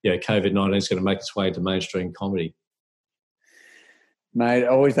COVID-19 is going to make its way into mainstream comedy? Mate,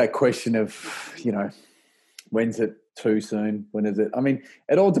 always that question of when's it too soon? When is it? I mean,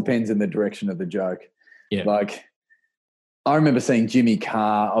 it all depends in the direction of the joke. Yeah. Like, I remember seeing Jimmy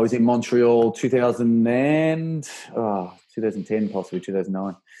Carr. I was in Montreal 2010, possibly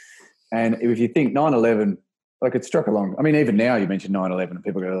 2009. And if you think 9/11, like, it struck along. I mean, even now you mentioned 9/11 and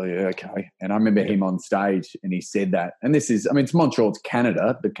people go, oh, yeah, okay. And I remember him on stage and he said that. And this is, I mean, it's Montreal, it's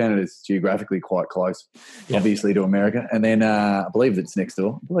Canada, but Canada's geographically quite close, obviously, to America. And then I believe it's next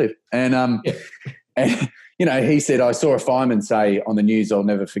door, And, he said, I saw a fireman say on the news, I'll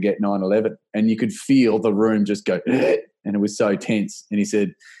never forget 9/11. And you could feel the room just go, and it was so tense. And he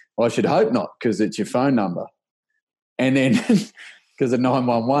said, well, I should hope not, because it's your phone number. And then because of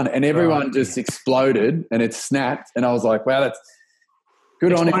 911, and everyone just exploded and it snapped. And I was like, wow, that's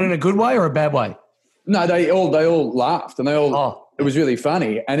good on him. In a good way or a bad way? No, they all laughed and it was really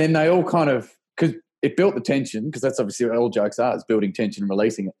funny. And then they all kind of, because it built the tension, because that's obviously what all jokes are, is building tension and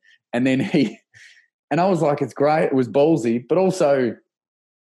releasing it. And then and I was like, it's great. It was ballsy, but also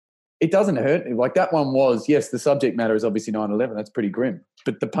it doesn't hurt me. Like, that one was, yes, the subject matter is obviously 9/11. That's pretty grim.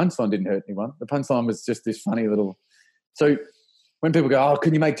 But the punchline didn't hurt anyone. The punchline was just this funny little. So when people go, oh,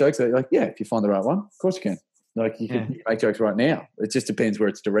 can you make jokes? They're like, yeah, if you find the right one, of course you can. Like, you can make jokes right now. It just depends where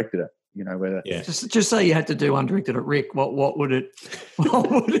it's directed at. Whether just say you had to do undirected at Rick. What would it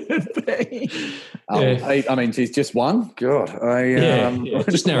be? I mean, geez, just one. God,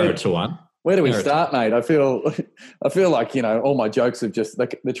 just narrow it to one. Where do we start, mate? I feel like all my jokes have just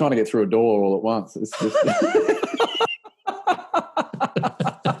they're trying to get through a door all at once. It's just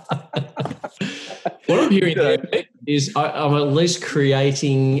what I'm hearing there is I'm at least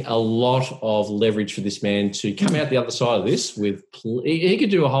creating a lot of leverage for this man to come out the other side of this with. He could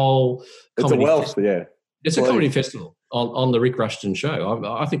do a whole comedy. It's a wealth, festival. It's a comedy festival on the Rick Rushton show.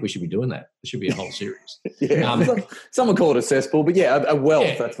 I think we should be doing that. There should be a whole series. Someone call it a cesspool, but a wealth.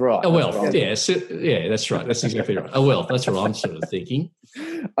 Yeah, that's right. A wealth. That's right. That's exactly right. A wealth. That's what I'm sort of thinking.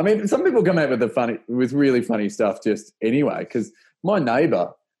 I mean, some people come out with really funny stuff just anyway. Because my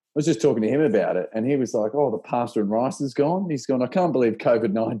neighbour, I was just talking to him about it, and he was like, oh, the pasta and rice is gone. He's gone, I can't believe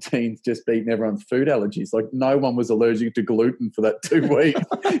COVID-19's just beaten everyone's food allergies. Like, no one was allergic to gluten for that 2 weeks.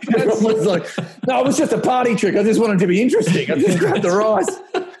 Everyone was like, no, it was just a party trick. I just wanted to be interesting. I just grabbed the rice.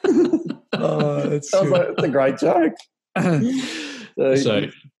 That's I was like, it's a great joke. So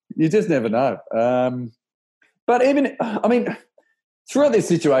you just never know. But even, I mean, throughout this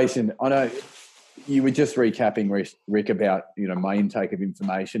situation, I know you were just recapping, Rick, about my intake of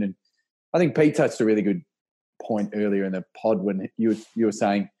information, and I think Pete touched a really good point earlier in the pod when you were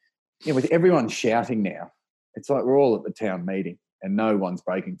saying, with everyone shouting now, it's like we're all at the town meeting and no one's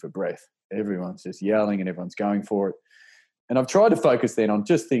breaking for breath. Everyone's just yelling and everyone's going for it. And I've tried to focus then on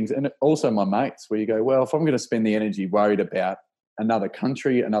just things, and also my mates, where you go, well, if I'm going to spend the energy worried about another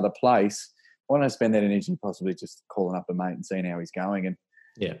country, another place, why don't I spend that energy possibly just calling up a mate and seeing how he's going? And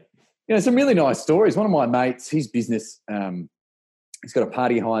some really nice stories. One of my mates, his business, he's got a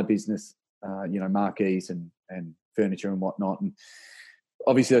party hire business, marquees and furniture and whatnot. And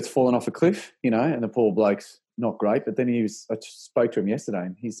obviously that's fallen off a cliff, and the poor bloke's not great. But then I spoke to him yesterday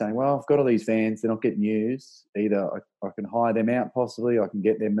and he's saying, well, I've got all these vans, they're not getting used. Either I can hire them out possibly, I can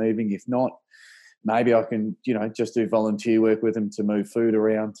get them moving. If not, maybe I can, just do volunteer work with them to move food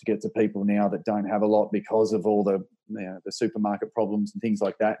around to get to people now that don't have a lot because of all the supermarket problems and things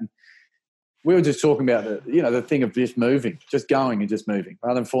like that. And we were just talking about the thing of just moving, just going and just moving,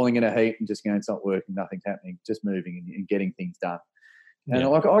 rather than falling in a heat and just going, it's not working, nothing's happening, just moving and getting things done. And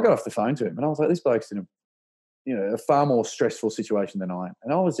I got off the phone to him and I was like, this bloke's in a far more stressful situation than I am.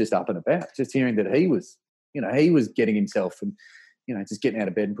 And I was just up and about, just hearing that he was getting himself and, just getting out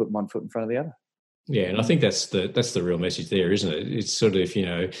of bed and putting one foot in front of the other. Yeah, and I think that's the real message there, isn't it? It's sort of,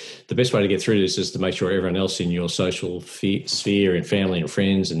 the best way to get through this is to make sure everyone else in your social sphere and family and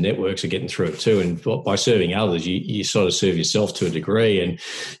friends and networks are getting through it too. And by serving others, you sort of serve yourself to a degree. And,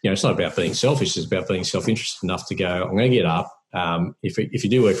 it's not about being selfish, it's about being self-interested enough to go, I'm going to get up. If you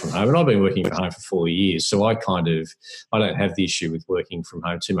do work from home, and I've been working from home for 4 years, so I don't have the issue with working from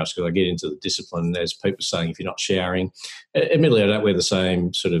home too much because I get into the discipline. As people are saying, if you're not showering, admittedly, I don't wear the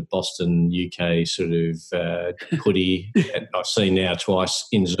same sort of Boston, UK sort of hoodie that I've seen now twice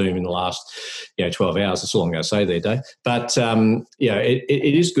in Zoom in the last 12 hours. That's all I'm going to say there, Dave. But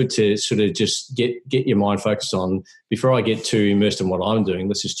it is good to sort of just get your mind focused on, before I get too immersed in what I'm doing,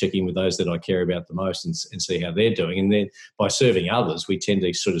 let's just check in with those that I care about the most and see how they're doing. And then by serving others, we tend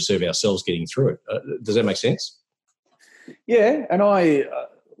to sort of serve ourselves getting through it. Does that make sense? Yeah, and I,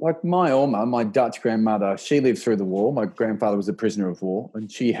 like my Oma, my Dutch grandmother, she lived through the war. My grandfather was a prisoner of war,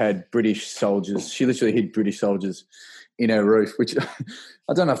 and she had British soldiers. She literally hid British soldiers in her roof, which I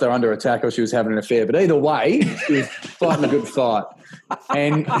don't know if they're under attack or she was having an affair, but either way, she was fighting a good fight.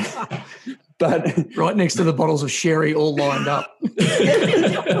 But right next to the bottles of sherry all lined up.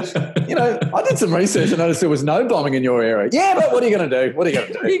 I did some research and noticed there was no bombing in your area. Yeah, but what are you going to do? What are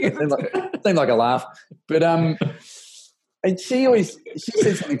you going to do? Seemed like a laugh. But and she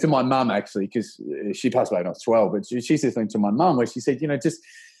said something to my mum, actually, because she passed away when I was 12, but she said something to my mum where she said, just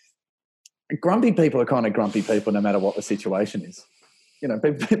grumpy people are kind of grumpy people no matter what the situation is.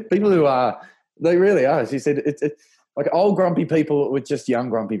 People who are, they really are. She said it's like old grumpy people with just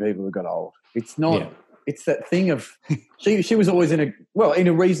young grumpy people who got old. It's not. Yeah. It's that thing of she was always in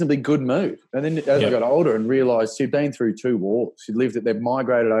a reasonably good mood, and then as I got older and realised she'd been through 2 wars, she'd lived it. They've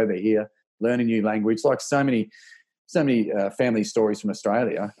migrated over here, learning new language. Like so many family stories from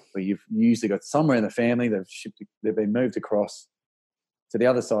Australia, where you've usually got somewhere in the family they've been moved across to the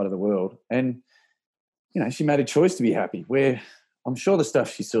other side of the world, and she made a choice to be happy. Where I'm sure the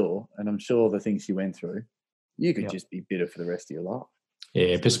stuff she saw, and I'm sure the things she went through, you could just be bitter for the rest of your life.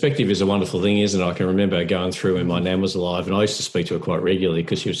 Yeah, perspective is a wonderful thing, isn't it? I can remember going through when my nan was alive, and I used to speak to her quite regularly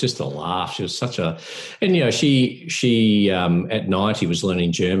because she was just a laugh. She was such a, and she at 90 was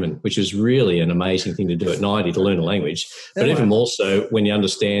learning German, which is really an amazing thing to do at 90, to learn a language. But even more so when you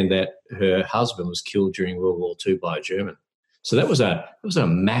understand that her husband was killed during World War II by a German. So that was a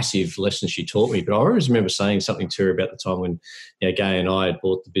massive lesson she taught me. But I always remember saying something to her about the time when Gay and I had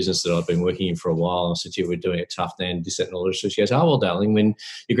bought the business that I'd been working in for a while. And I said, we're doing it tough, then, this, that, and all this. So she goes, oh, well, darling, when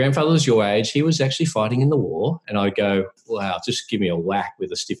your grandfather was your age, he was actually fighting in the war. And I go, wow, just give me a whack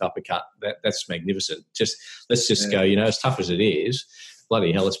with a stiff uppercut. That's magnificent. Let's just go, as tough as it is,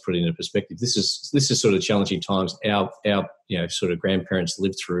 bloody hell, let's put it into perspective. This is sort of challenging times our sort of grandparents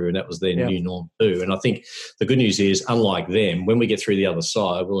lived through, and that was their new norm too. And I think the good news is, unlike them, when we get through the other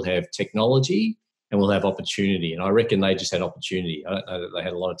side, we'll have technology and we'll have opportunity. And I reckon they just had opportunity. I don't know that they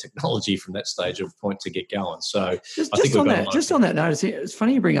had a lot of technology from that stage of point to get going. So just on that note, it's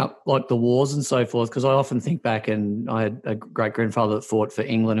funny you bring up like the wars and so forth, because I often think back, and I had a great grandfather that fought for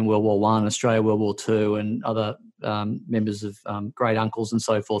England in World War I, Australia World War II, and other members of great uncles and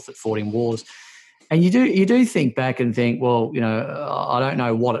so forth that fought in wars. And you do think back and think, well, I don't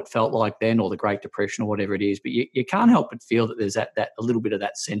know what it felt like then, or the Great Depression or whatever it is, but you can't help but feel that there's that a little bit of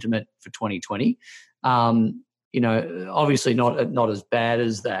that sentiment for 2020. Obviously not as bad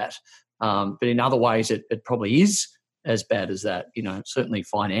as that, but in other ways it probably is as bad as that. Certainly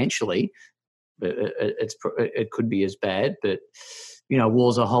financially, but it could be as bad. But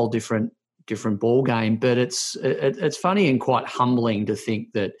war's a whole different ball game. But it's funny and quite humbling to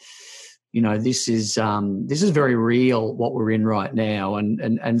think that. This is very real, what we're in right now,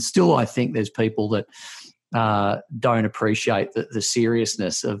 and still I think there's people that don't appreciate the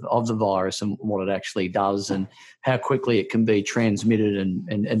seriousness of the virus and what it actually does, and how quickly it can be transmitted,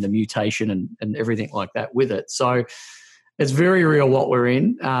 and the mutation and everything like that with it. So it's very real what we're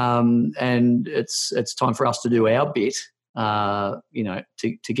in, and it's time for us to do our bit,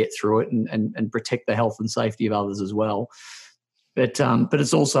 to get through it and protect the health and safety of others as well. But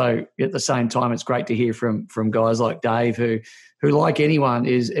it's also, at the same time, it's great to hear from guys like Dave who like anyone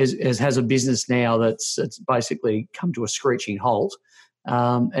has a business now that's basically come to a screeching halt,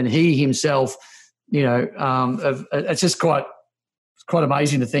 and he himself, it's just quite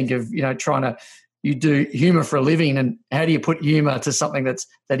amazing to think of trying to, you do humour for a living, and how do you put humour to something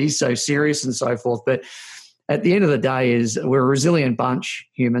that is so serious and so forth. But at the end of the day, we're a resilient bunch,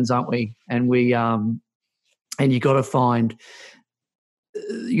 humans, aren't we? And we and you got to find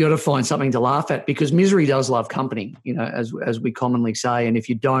something to laugh at, because misery does love company, as we commonly say. And if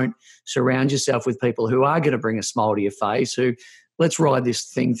you don't surround yourself with people who are going to bring a smile to your face, who let's ride this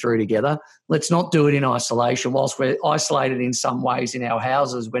thing through together. Let's not do it in isolation. Whilst we're isolated in some ways in our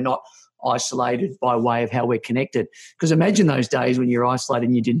houses, we're not isolated by way of how we're connected. Because imagine those days when you're isolated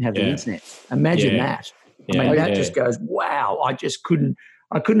and you didn't have the internet. Imagine that. I mean, that just goes, wow, I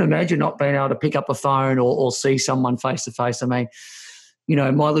couldn't imagine not being able to pick up a phone or see someone face to face. I mean, you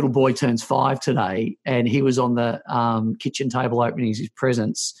know, my little boy turns 5 today, and he was on the kitchen table opening his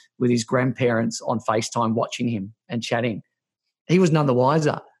presents with his grandparents on FaceTime, watching him and chatting. He was none the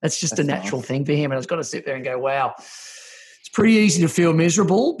wiser. That's just a natural thing for him. And I was got to sit there and go, wow, it's pretty easy to feel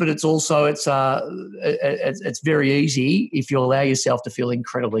miserable, but it's also, it's very easy if you allow yourself to feel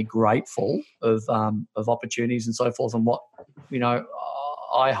incredibly grateful of opportunities and so forth. And what, you know,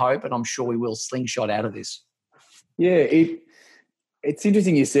 I hope, and I'm sure we will, slingshot out of this. Yeah, it's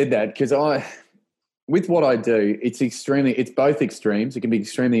interesting you said that, because with what I do, it's both extremes. It can be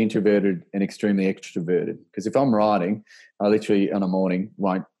extremely introverted and extremely extroverted. Because if I'm writing, I literally in a morning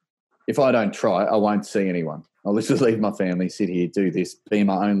if I don't try, I won't see anyone. I'll literally leave my family, sit here, do this, be in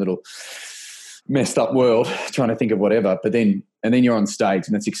my own little messed up world, trying to think of whatever. But then you're on stage,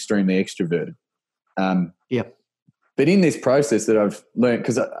 and that's extremely extroverted. But in this process that I've learned,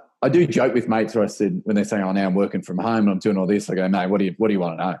 because I do joke with mates where I said, when they say, oh, now I'm working from home and I'm doing all this, I go, mate, what do you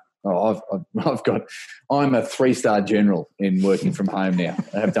want to know? Oh, I'm a 3-star general in working from home now.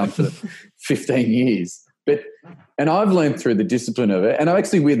 I have done for 15 years. And I've learned through the discipline of it. And I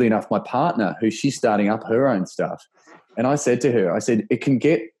actually, weirdly enough, my partner, she's starting up her own stuff. And I said to her,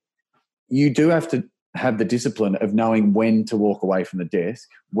 you do have to have the discipline of knowing when to walk away from the desk,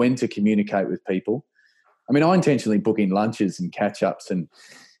 when to communicate with people. I mean, I intentionally book in lunches and catch-ups and,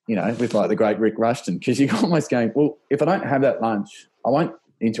 you know, with like the great Rick Rushton, because you're almost going, well, if I don't have that lunch, I won't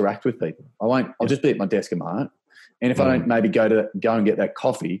interact with people. I'll just be at my desk at my home. And if I don't maybe go and get that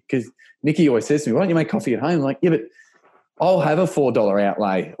coffee, because Nikki always says to me, why don't you make coffee at home? I'm like, yeah, but I'll have a $4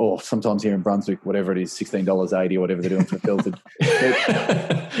 outlay, or sometimes here in Brunswick, whatever it is, $16.80 or whatever they're doing for filtered.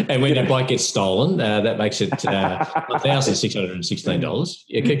 And when your bike gets stolen, that makes it $1,616.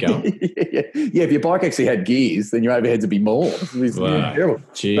 Yeah, keep going. Yeah, if your bike actually had gears, then your overheads would be more. Wow. Terrible.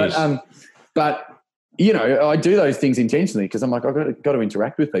 Jeez. But you know, I do those things intentionally because I'm like, I've got to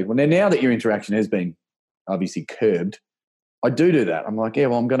interact with people. Now that your interaction has been obviously curbed, I do that. I'm like, yeah,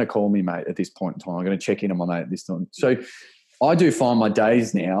 well, I'm going to call me mate at this point in time. I'm going to check in on my mate at this time. So I do find my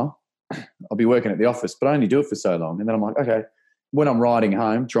days now, I'll be working at the office, but I only do it for so long. And then I'm like, okay, when I'm riding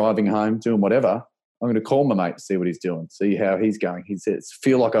home, driving home, doing whatever, I'm going to call my mate to see what he's doing, see how he's going. He says,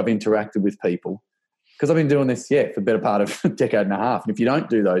 feel like I've interacted with people, because I've been doing this, for the better part of a decade and a half. And if you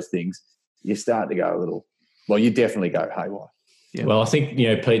don't do those things, you start to go you definitely go haywire. Yeah. Well, I think,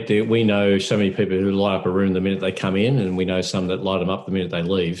 you know, Pete, we know so many people who light up a room the minute they come in, and we know some that light them up the minute they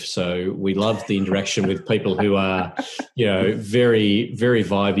leave. So we love the interaction with people who are, you know, very, very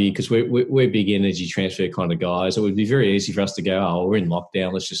vibey, because we're big energy transfer kind of guys. It would be very easy for us to go, oh, we're in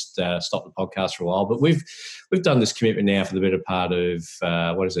lockdown, let's just stop the podcast for a while. But we've done this commitment now for the better part of,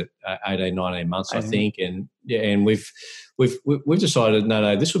 18, 19 months, I think. And we've decided,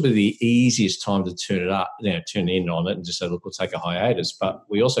 no, this would be the easiest time to turn in on it and just say, look, we'll take a hiatus. But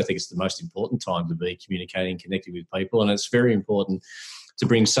we also think it's the most important time to be communicating, connecting with people. And it's very important to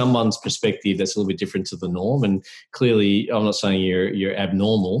bring someone's perspective that's a little bit different to the norm. And clearly, I'm not saying you're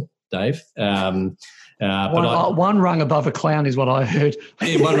abnormal, Dave. One rung above a clown is what I heard.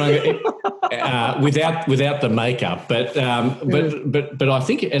 Yeah, one rung without the makeup, but I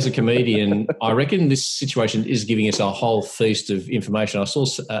think as a comedian, I reckon this situation is giving us a whole feast of information. I saw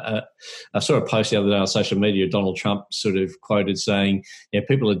a post the other day on social media. Donald Trump sort of quoted saying, "Yeah,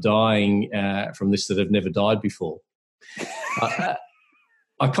 people are dying from this that have never died before."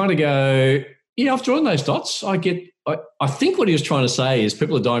 I kind of go, yeah, I've drawn those dots. I think what he was trying to say is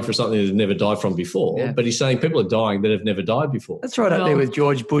people are dying for something they've never died from before, but he's saying people are dying that have never died before. That's right up there with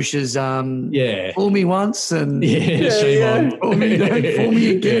George Bush's fool me once and fool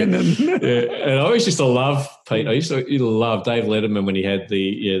me again. And I always used to love, Pete, I used to love Dave Letterman when he had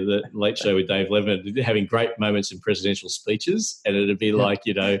the Late Show with Dave Letterman, having great moments in presidential speeches, and it'd be like,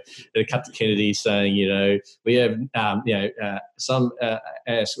 you know, it'd cut to Kennedy saying, you know, we have, some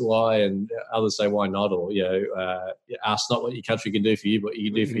ask why and others say why not, or, you know, ask not what your country can do for you, but what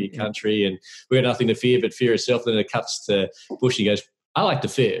you can do for your country, and we've got nothing to fear but fear itself. Then it cuts to Bush. He goes, I like to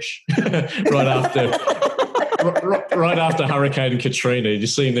fish. right after Hurricane Katrina, you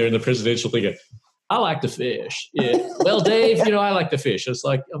see him there in the presidential thing. I like to fish. Yeah. Well, Dave, you know, I like to fish. It's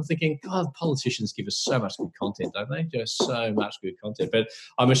like, I'm thinking, God, politicians give us so much good content, don't they? Just so much good content. But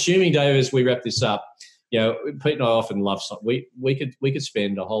I'm assuming, Dave, as we wrap this up, Pete and I often love something. We could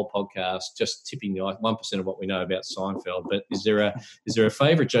spend a whole podcast just tipping the 1% of what we know about Seinfeld. But is there a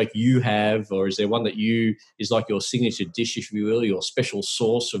favourite joke you have, or is there one that is like your signature dish, if you will, your special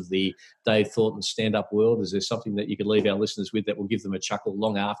sauce of the Dave Thornton stand-up world? Is there something that you could leave our listeners with that will give them a chuckle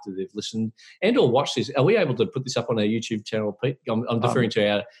long after they've listened and or watched this? Are we able to put this up on our YouTube channel, Pete? I'm deferring to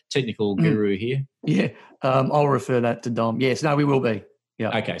our technical guru here. Yeah, I'll refer that to Dom. Yes, no, we will be.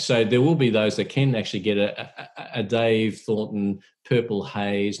 Yeah. Okay, so there will be those that can actually get a Dave Thornton purple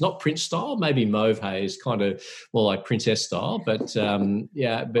haze, not Prince style, maybe mauve haze, kind of more like Princess style. But I'm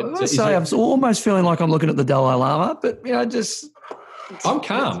almost feeling like I'm looking at the Dalai Lama, but I'm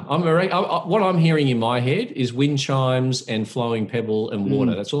calm. What I'm hearing in my head is wind chimes and flowing pebble and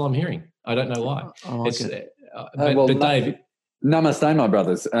water. That's all I'm hearing. I don't know why. I like it. But Dave. Namaste, my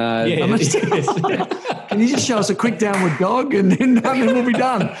brothers. Namaste. Can you just show us a quick downward dog and then we'll be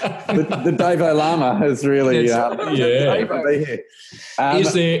done? The Dave Lama has really Is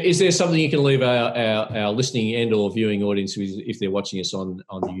there something you can leave our listening and or viewing audience with if they're watching us on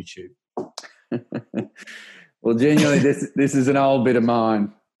YouTube? Well, genuinely, this is an old bit of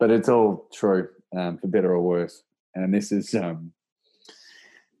mine, but it's all true, for better or worse. And this is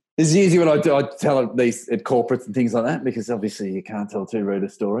usually what I do. I tell at these at corporates and things like that, because obviously you can't tell two reader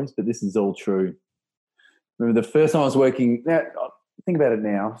stories, but this is all true. Remember the first time I was working, think about it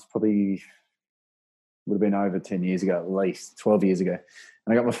now, it's probably would have been over 10 years ago, at least 12 years ago.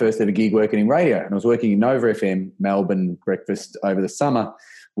 And I got my first ever gig working in radio, and I was working in Nova FM, Melbourne breakfast over the summer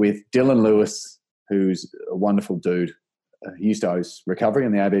with Dylan Lewis, who's a wonderful dude. He used to host Recovery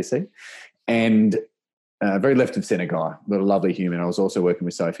on the ABC, and a very left of centre guy, but a lovely human. I was also working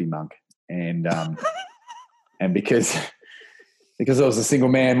with Sophie Monk, and and because I was a single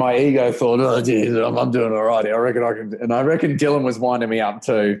man, my ego thought, oh, geez, I'm doing all right. I reckon I can. And I reckon Dylan was winding me up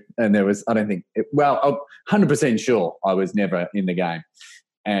too. And I'm 100% sure I was never in the game.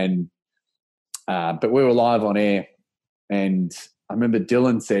 And but we were live on air, and I remember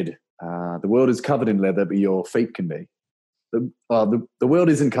Dylan said, the world is covered in leather, but your feet can be. The world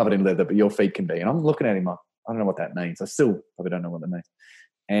isn't covered in leather, but your feet can be. And I'm looking at him, I don't know what that means. I still probably don't know what that means.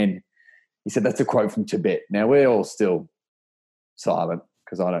 And he said, that's a quote from Tibet. Now, we're all still silent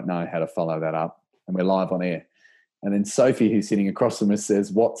because I don't know how to follow that up. And we're live on air. And then Sophie, who's sitting across from us, says,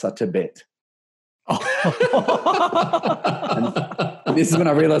 what's a Tibet? And this is when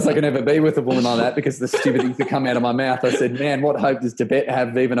I realised I could never be with a woman like that, because the stupid things that come out of my mouth. I said, man, what hope does Tibet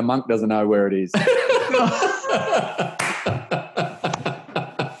have? Even a monk doesn't know where it is.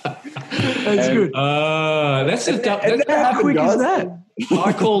 That's good. How quick is that?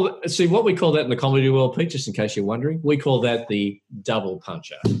 What we call that in the comedy world, Pete, just in case you're wondering, we call that the double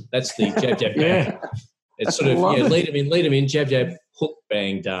puncher. That's the jab, jab, bang. It's sort of lead them in, jab, jab, hook,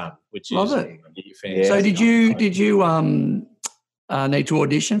 bang, done. Which love is it. Yeah. So did you need to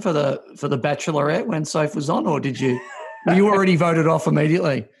audition for the Bachelorette when Soph was on, or were you already voted off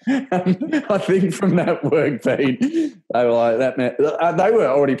immediately? I think from that work, Pete, they were like that. Man, they were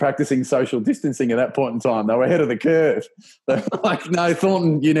already practicing social distancing at that point in time. They were ahead of the curve. They were like, "No,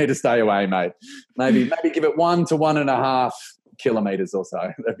 Thornton, you need to stay away, mate. Maybe give it 1 to 1.5 kilometres or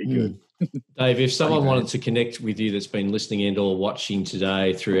so. That'd be good." Dave, if someone wanted to connect with you that's been listening and or watching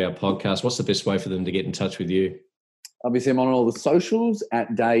today through our podcast, what's the best way for them to get in touch with you? Obviously, I'm on all the socials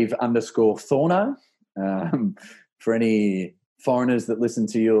at Dave_Thorno. For any foreigners that listen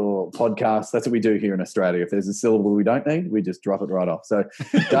to your podcast, that's what we do here in Australia. If there's a syllable we don't need, we just drop it right off. So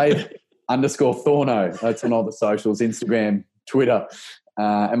Dave_Thorno, that's on all the socials, Instagram, Twitter,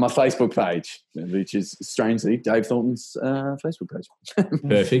 and my Facebook page, which is strangely Dave Thornton's Facebook page.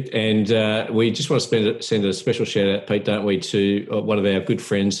 Perfect. And we just want to send a special shout out, Pete, don't we, to one of our good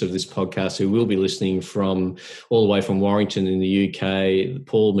friends of this podcast who will be listening from all the way from Warrington in the UK,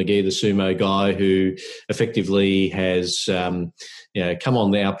 Paul McGee, the sumo guy, who effectively has come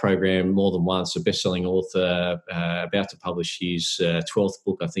on our program more than once, a best-selling author, about to publish his 12th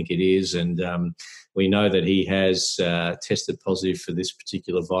book, I think it is, and we know that he has tested positive for this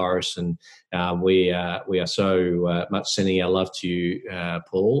particular virus, and we are so much sending our love to you,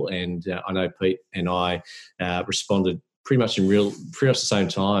 Paul. And I know Pete and I responded pretty much the same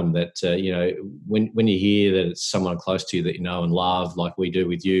time that when you hear that it's someone close to you that you know and love, like we do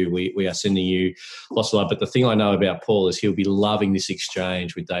with you, we are sending you lots of love. But the thing I know about Paul is he'll be loving this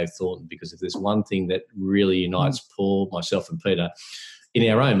exchange with Dave Thornton, because if there's one thing that really unites Paul, myself, and Peter, in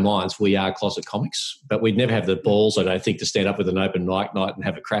our own minds, we are closet comics, but we'd never have the balls, I don't think, to stand up with an open mic night and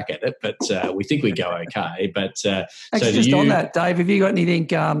have a crack at it. But we think we go okay. But actually, just on that, Dave, have you got anything,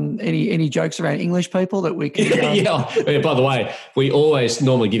 any jokes around English people that we can? Yeah. By the way, we always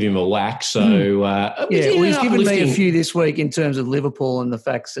normally give him a whack. So he's given me a few this week in terms of Liverpool and the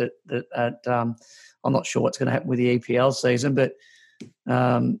facts that I'm not sure what's going to happen with the EPL season, but.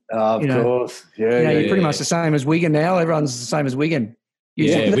 Of course. You're pretty much the same as Wigan now. Everyone's the same as Wigan.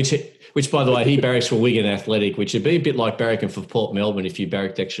 Which, by the way, he barracks for Wigan Athletic, which would be a bit like barracking for Port Melbourne. If you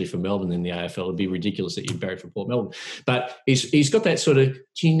barracked actually for Melbourne in the AFL, it'd be ridiculous that you barrack for Port Melbourne. But he's got that sort of,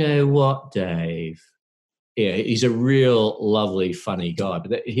 do you know what, Dave? Yeah, he's a real lovely, funny guy.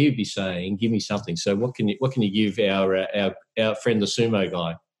 But he'd be saying, give me something. So what can you give our friend, the sumo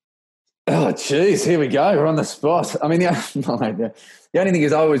guy? Oh, geez, here we go. We're on the spot. I mean, the only thing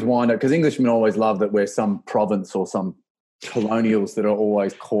is I always wind up, because Englishmen always love that we're some province or some colonials that are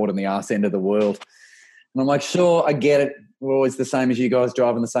always caught in the arse end of the world. And I'm like, sure, I get it. We're always the same as you guys,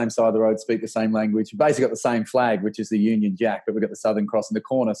 drive on the same side of the road, speak the same language. We've basically got the same flag, which is the Union Jack, but we've got the Southern Cross in the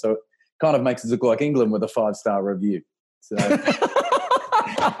corner. So it kind of makes us look like England with a 5-star review. So...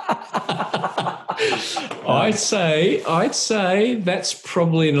 I'd say that's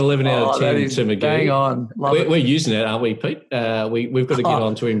probably an 11 out of 10 to McGee. Bang on. We're using it, aren't we, Pete? We've got to get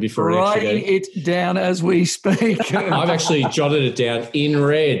on to him before writing it down as we speak. I've actually jotted it down in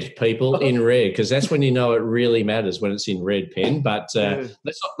red, people, in red, because that's when you know it really matters, when it's in red pen. But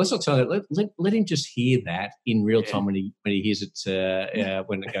let's not tell him. Let him just hear that in real time when he hears it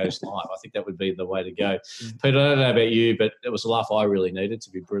when it goes live. I think that would be the way to go. Pete, I don't know about you, but it was a laugh I really needed,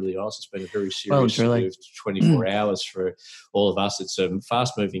 to be brutally honest. It's been a very serious 24 hours for all of us. It's a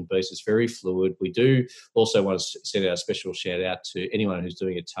fast-moving beast. It's very fluid. We do also want to send out a special shout-out to anyone who's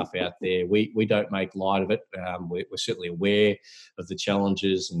doing it tough out there. We don't make light of it. We're certainly aware of the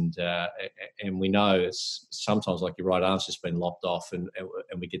challenges, and we know it's sometimes like your right arm's just been lopped off, and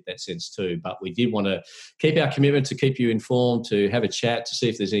we get that sense too. But we did want to keep our commitment to keep you informed, to have a chat, to see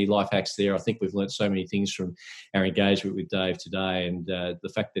if there's any life hacks there. I think we've learnt so many things from our engagement with Dave today, and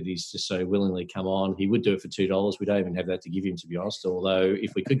the fact that he's just so willingly come on. He would do it for $2. We don't even have that to give him, to be honest. Although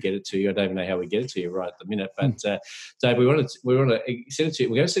if we could get it to you, I don't even know how we get it to you right at the minute. But Dave, we want to send it to you.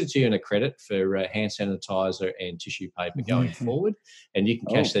 We're going to send it to you in a credit for hand sanitizer and tissue paper going forward, and you can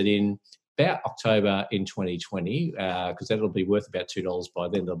cash that in about October in 2020, because that'll be worth about $2 by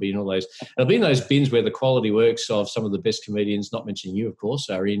then. It'll be in those bins where the quality works of some of the best comedians, not mentioning you, of course,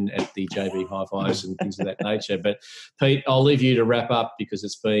 are in at the JB Hi-Fis and things of that nature. But Pete, I'll leave you to wrap up, because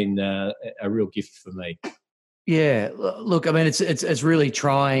it's been a real gift for me. Yeah, look, I mean, it's really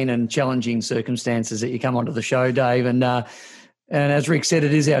trying and challenging circumstances that you come onto the show, Dave, and as Rick said,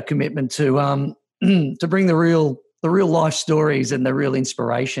 it is our commitment to bring the real life stories and the real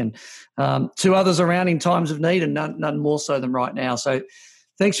inspiration to others around in times of need, and none more so than right now. So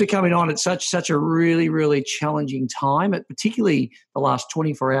thanks for coming on. It's such a really, really challenging time. Particularly the last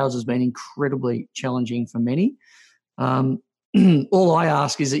 24 hours has been incredibly challenging for many. All I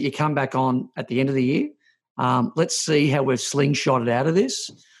ask is that you come back on at the end of the year. Let's see how we've slingshotted out of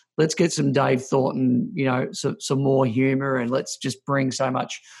this. Let's get some Dave Thornton, some more humour, and let's just bring so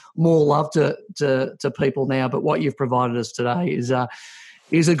much more love to people now. But what you've provided us today is a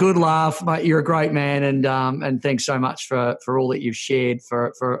good laugh, mate. You're a great man, and thanks so much for all that you've shared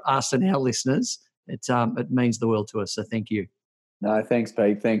for us and our listeners. It means the world to us. So thank you. No, thanks,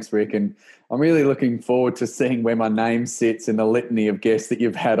 Pete. Thanks, Rick. And I'm really looking forward to seeing where my name sits in the litany of guests that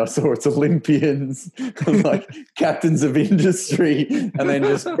you've had. I saw it's Olympians, like captains of industry, and then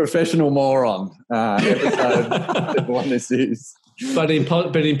just professional moron episode. One this is. But in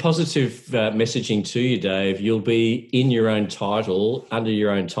positive messaging to you, Dave, you'll be in your own title, under your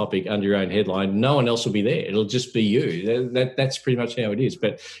own topic, under your own headline. No one else will be there. It'll just be you. That's pretty much how it is.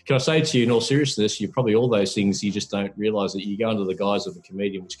 But can I say to you, in all seriousness, you're probably all those things, you just don't realise that you go under the guise of a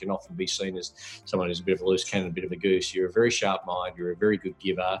comedian, which can often be seen as someone who's a bit of a loose cannon, a bit of a goose. You're a very sharp mind. You're a very good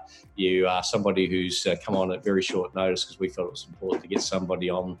giver. You are somebody who's come on at very short notice, because we felt it was important to get somebody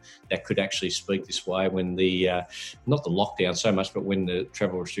on that could actually speak this way when not the lockdown so much, but when the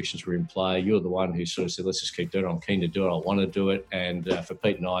travel restrictions were in play. You're the one who sort of said, let's just keep doing it. I'm keen to do it. I want to do it. And for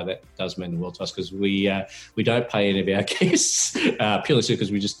Pete and I, that does mean the world to us, because we don't pay any of our guests, purely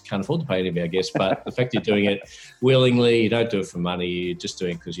because we just can't afford to pay any of our guests. But the fact you're doing it willingly, you don't do it for money, you're just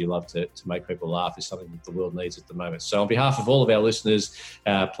doing it because you love to make people laugh, is something that the world needs at the moment. So on behalf of all of our listeners,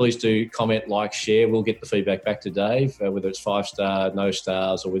 please do comment, like, share. We'll get the feedback back to Dave, whether it's 5-star, no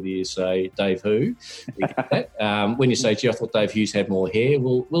stars, or whether you say Dave who. We get that. When you say, gee, I thought Dave Hughes Hugh's had more hair.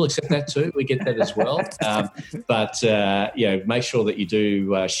 We'll accept that too. We get that as well. But make sure that you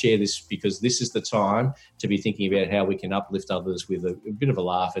do share this, because this is the time to be thinking about how we can uplift others with a bit of a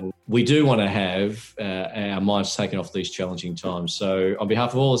laugh. And we do want to have our minds taken off these challenging times. So on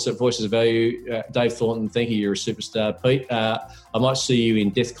behalf of all of us at Voices of Value, Dave Thornton, thank you. You're a superstar. Pete, I might see you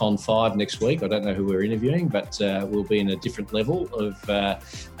in DEFCON 5 next week. I don't know who we're interviewing, but we'll be in a different level of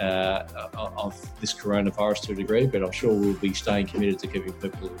this coronavirus to a degree, but I'm sure we'll be staying committed to keeping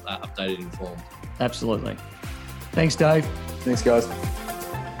people updated and informed. Absolutely. Thanks, Dave. Thanks, guys.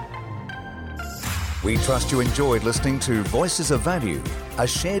 We trust you enjoyed listening to Voices of Value, a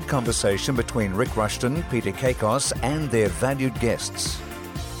shared conversation between Rick Rushton, Peter Kakos, and their valued guests.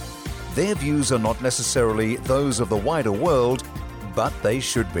 Their views are not necessarily those of the wider world, but they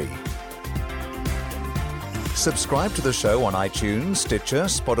should be. Subscribe to the show on iTunes, Stitcher,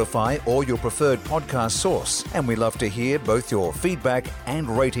 Spotify, or your preferred podcast source, and we love to hear both your feedback and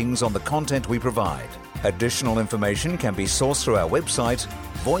ratings on the content we provide. Additional information can be sourced through our website,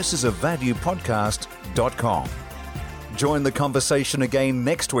 voicesofvaluepodcast.com. Join the conversation again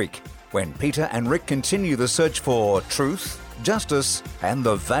next week when Peter and Rick continue the search for truth, justice, and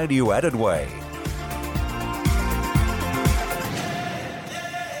the value-added way.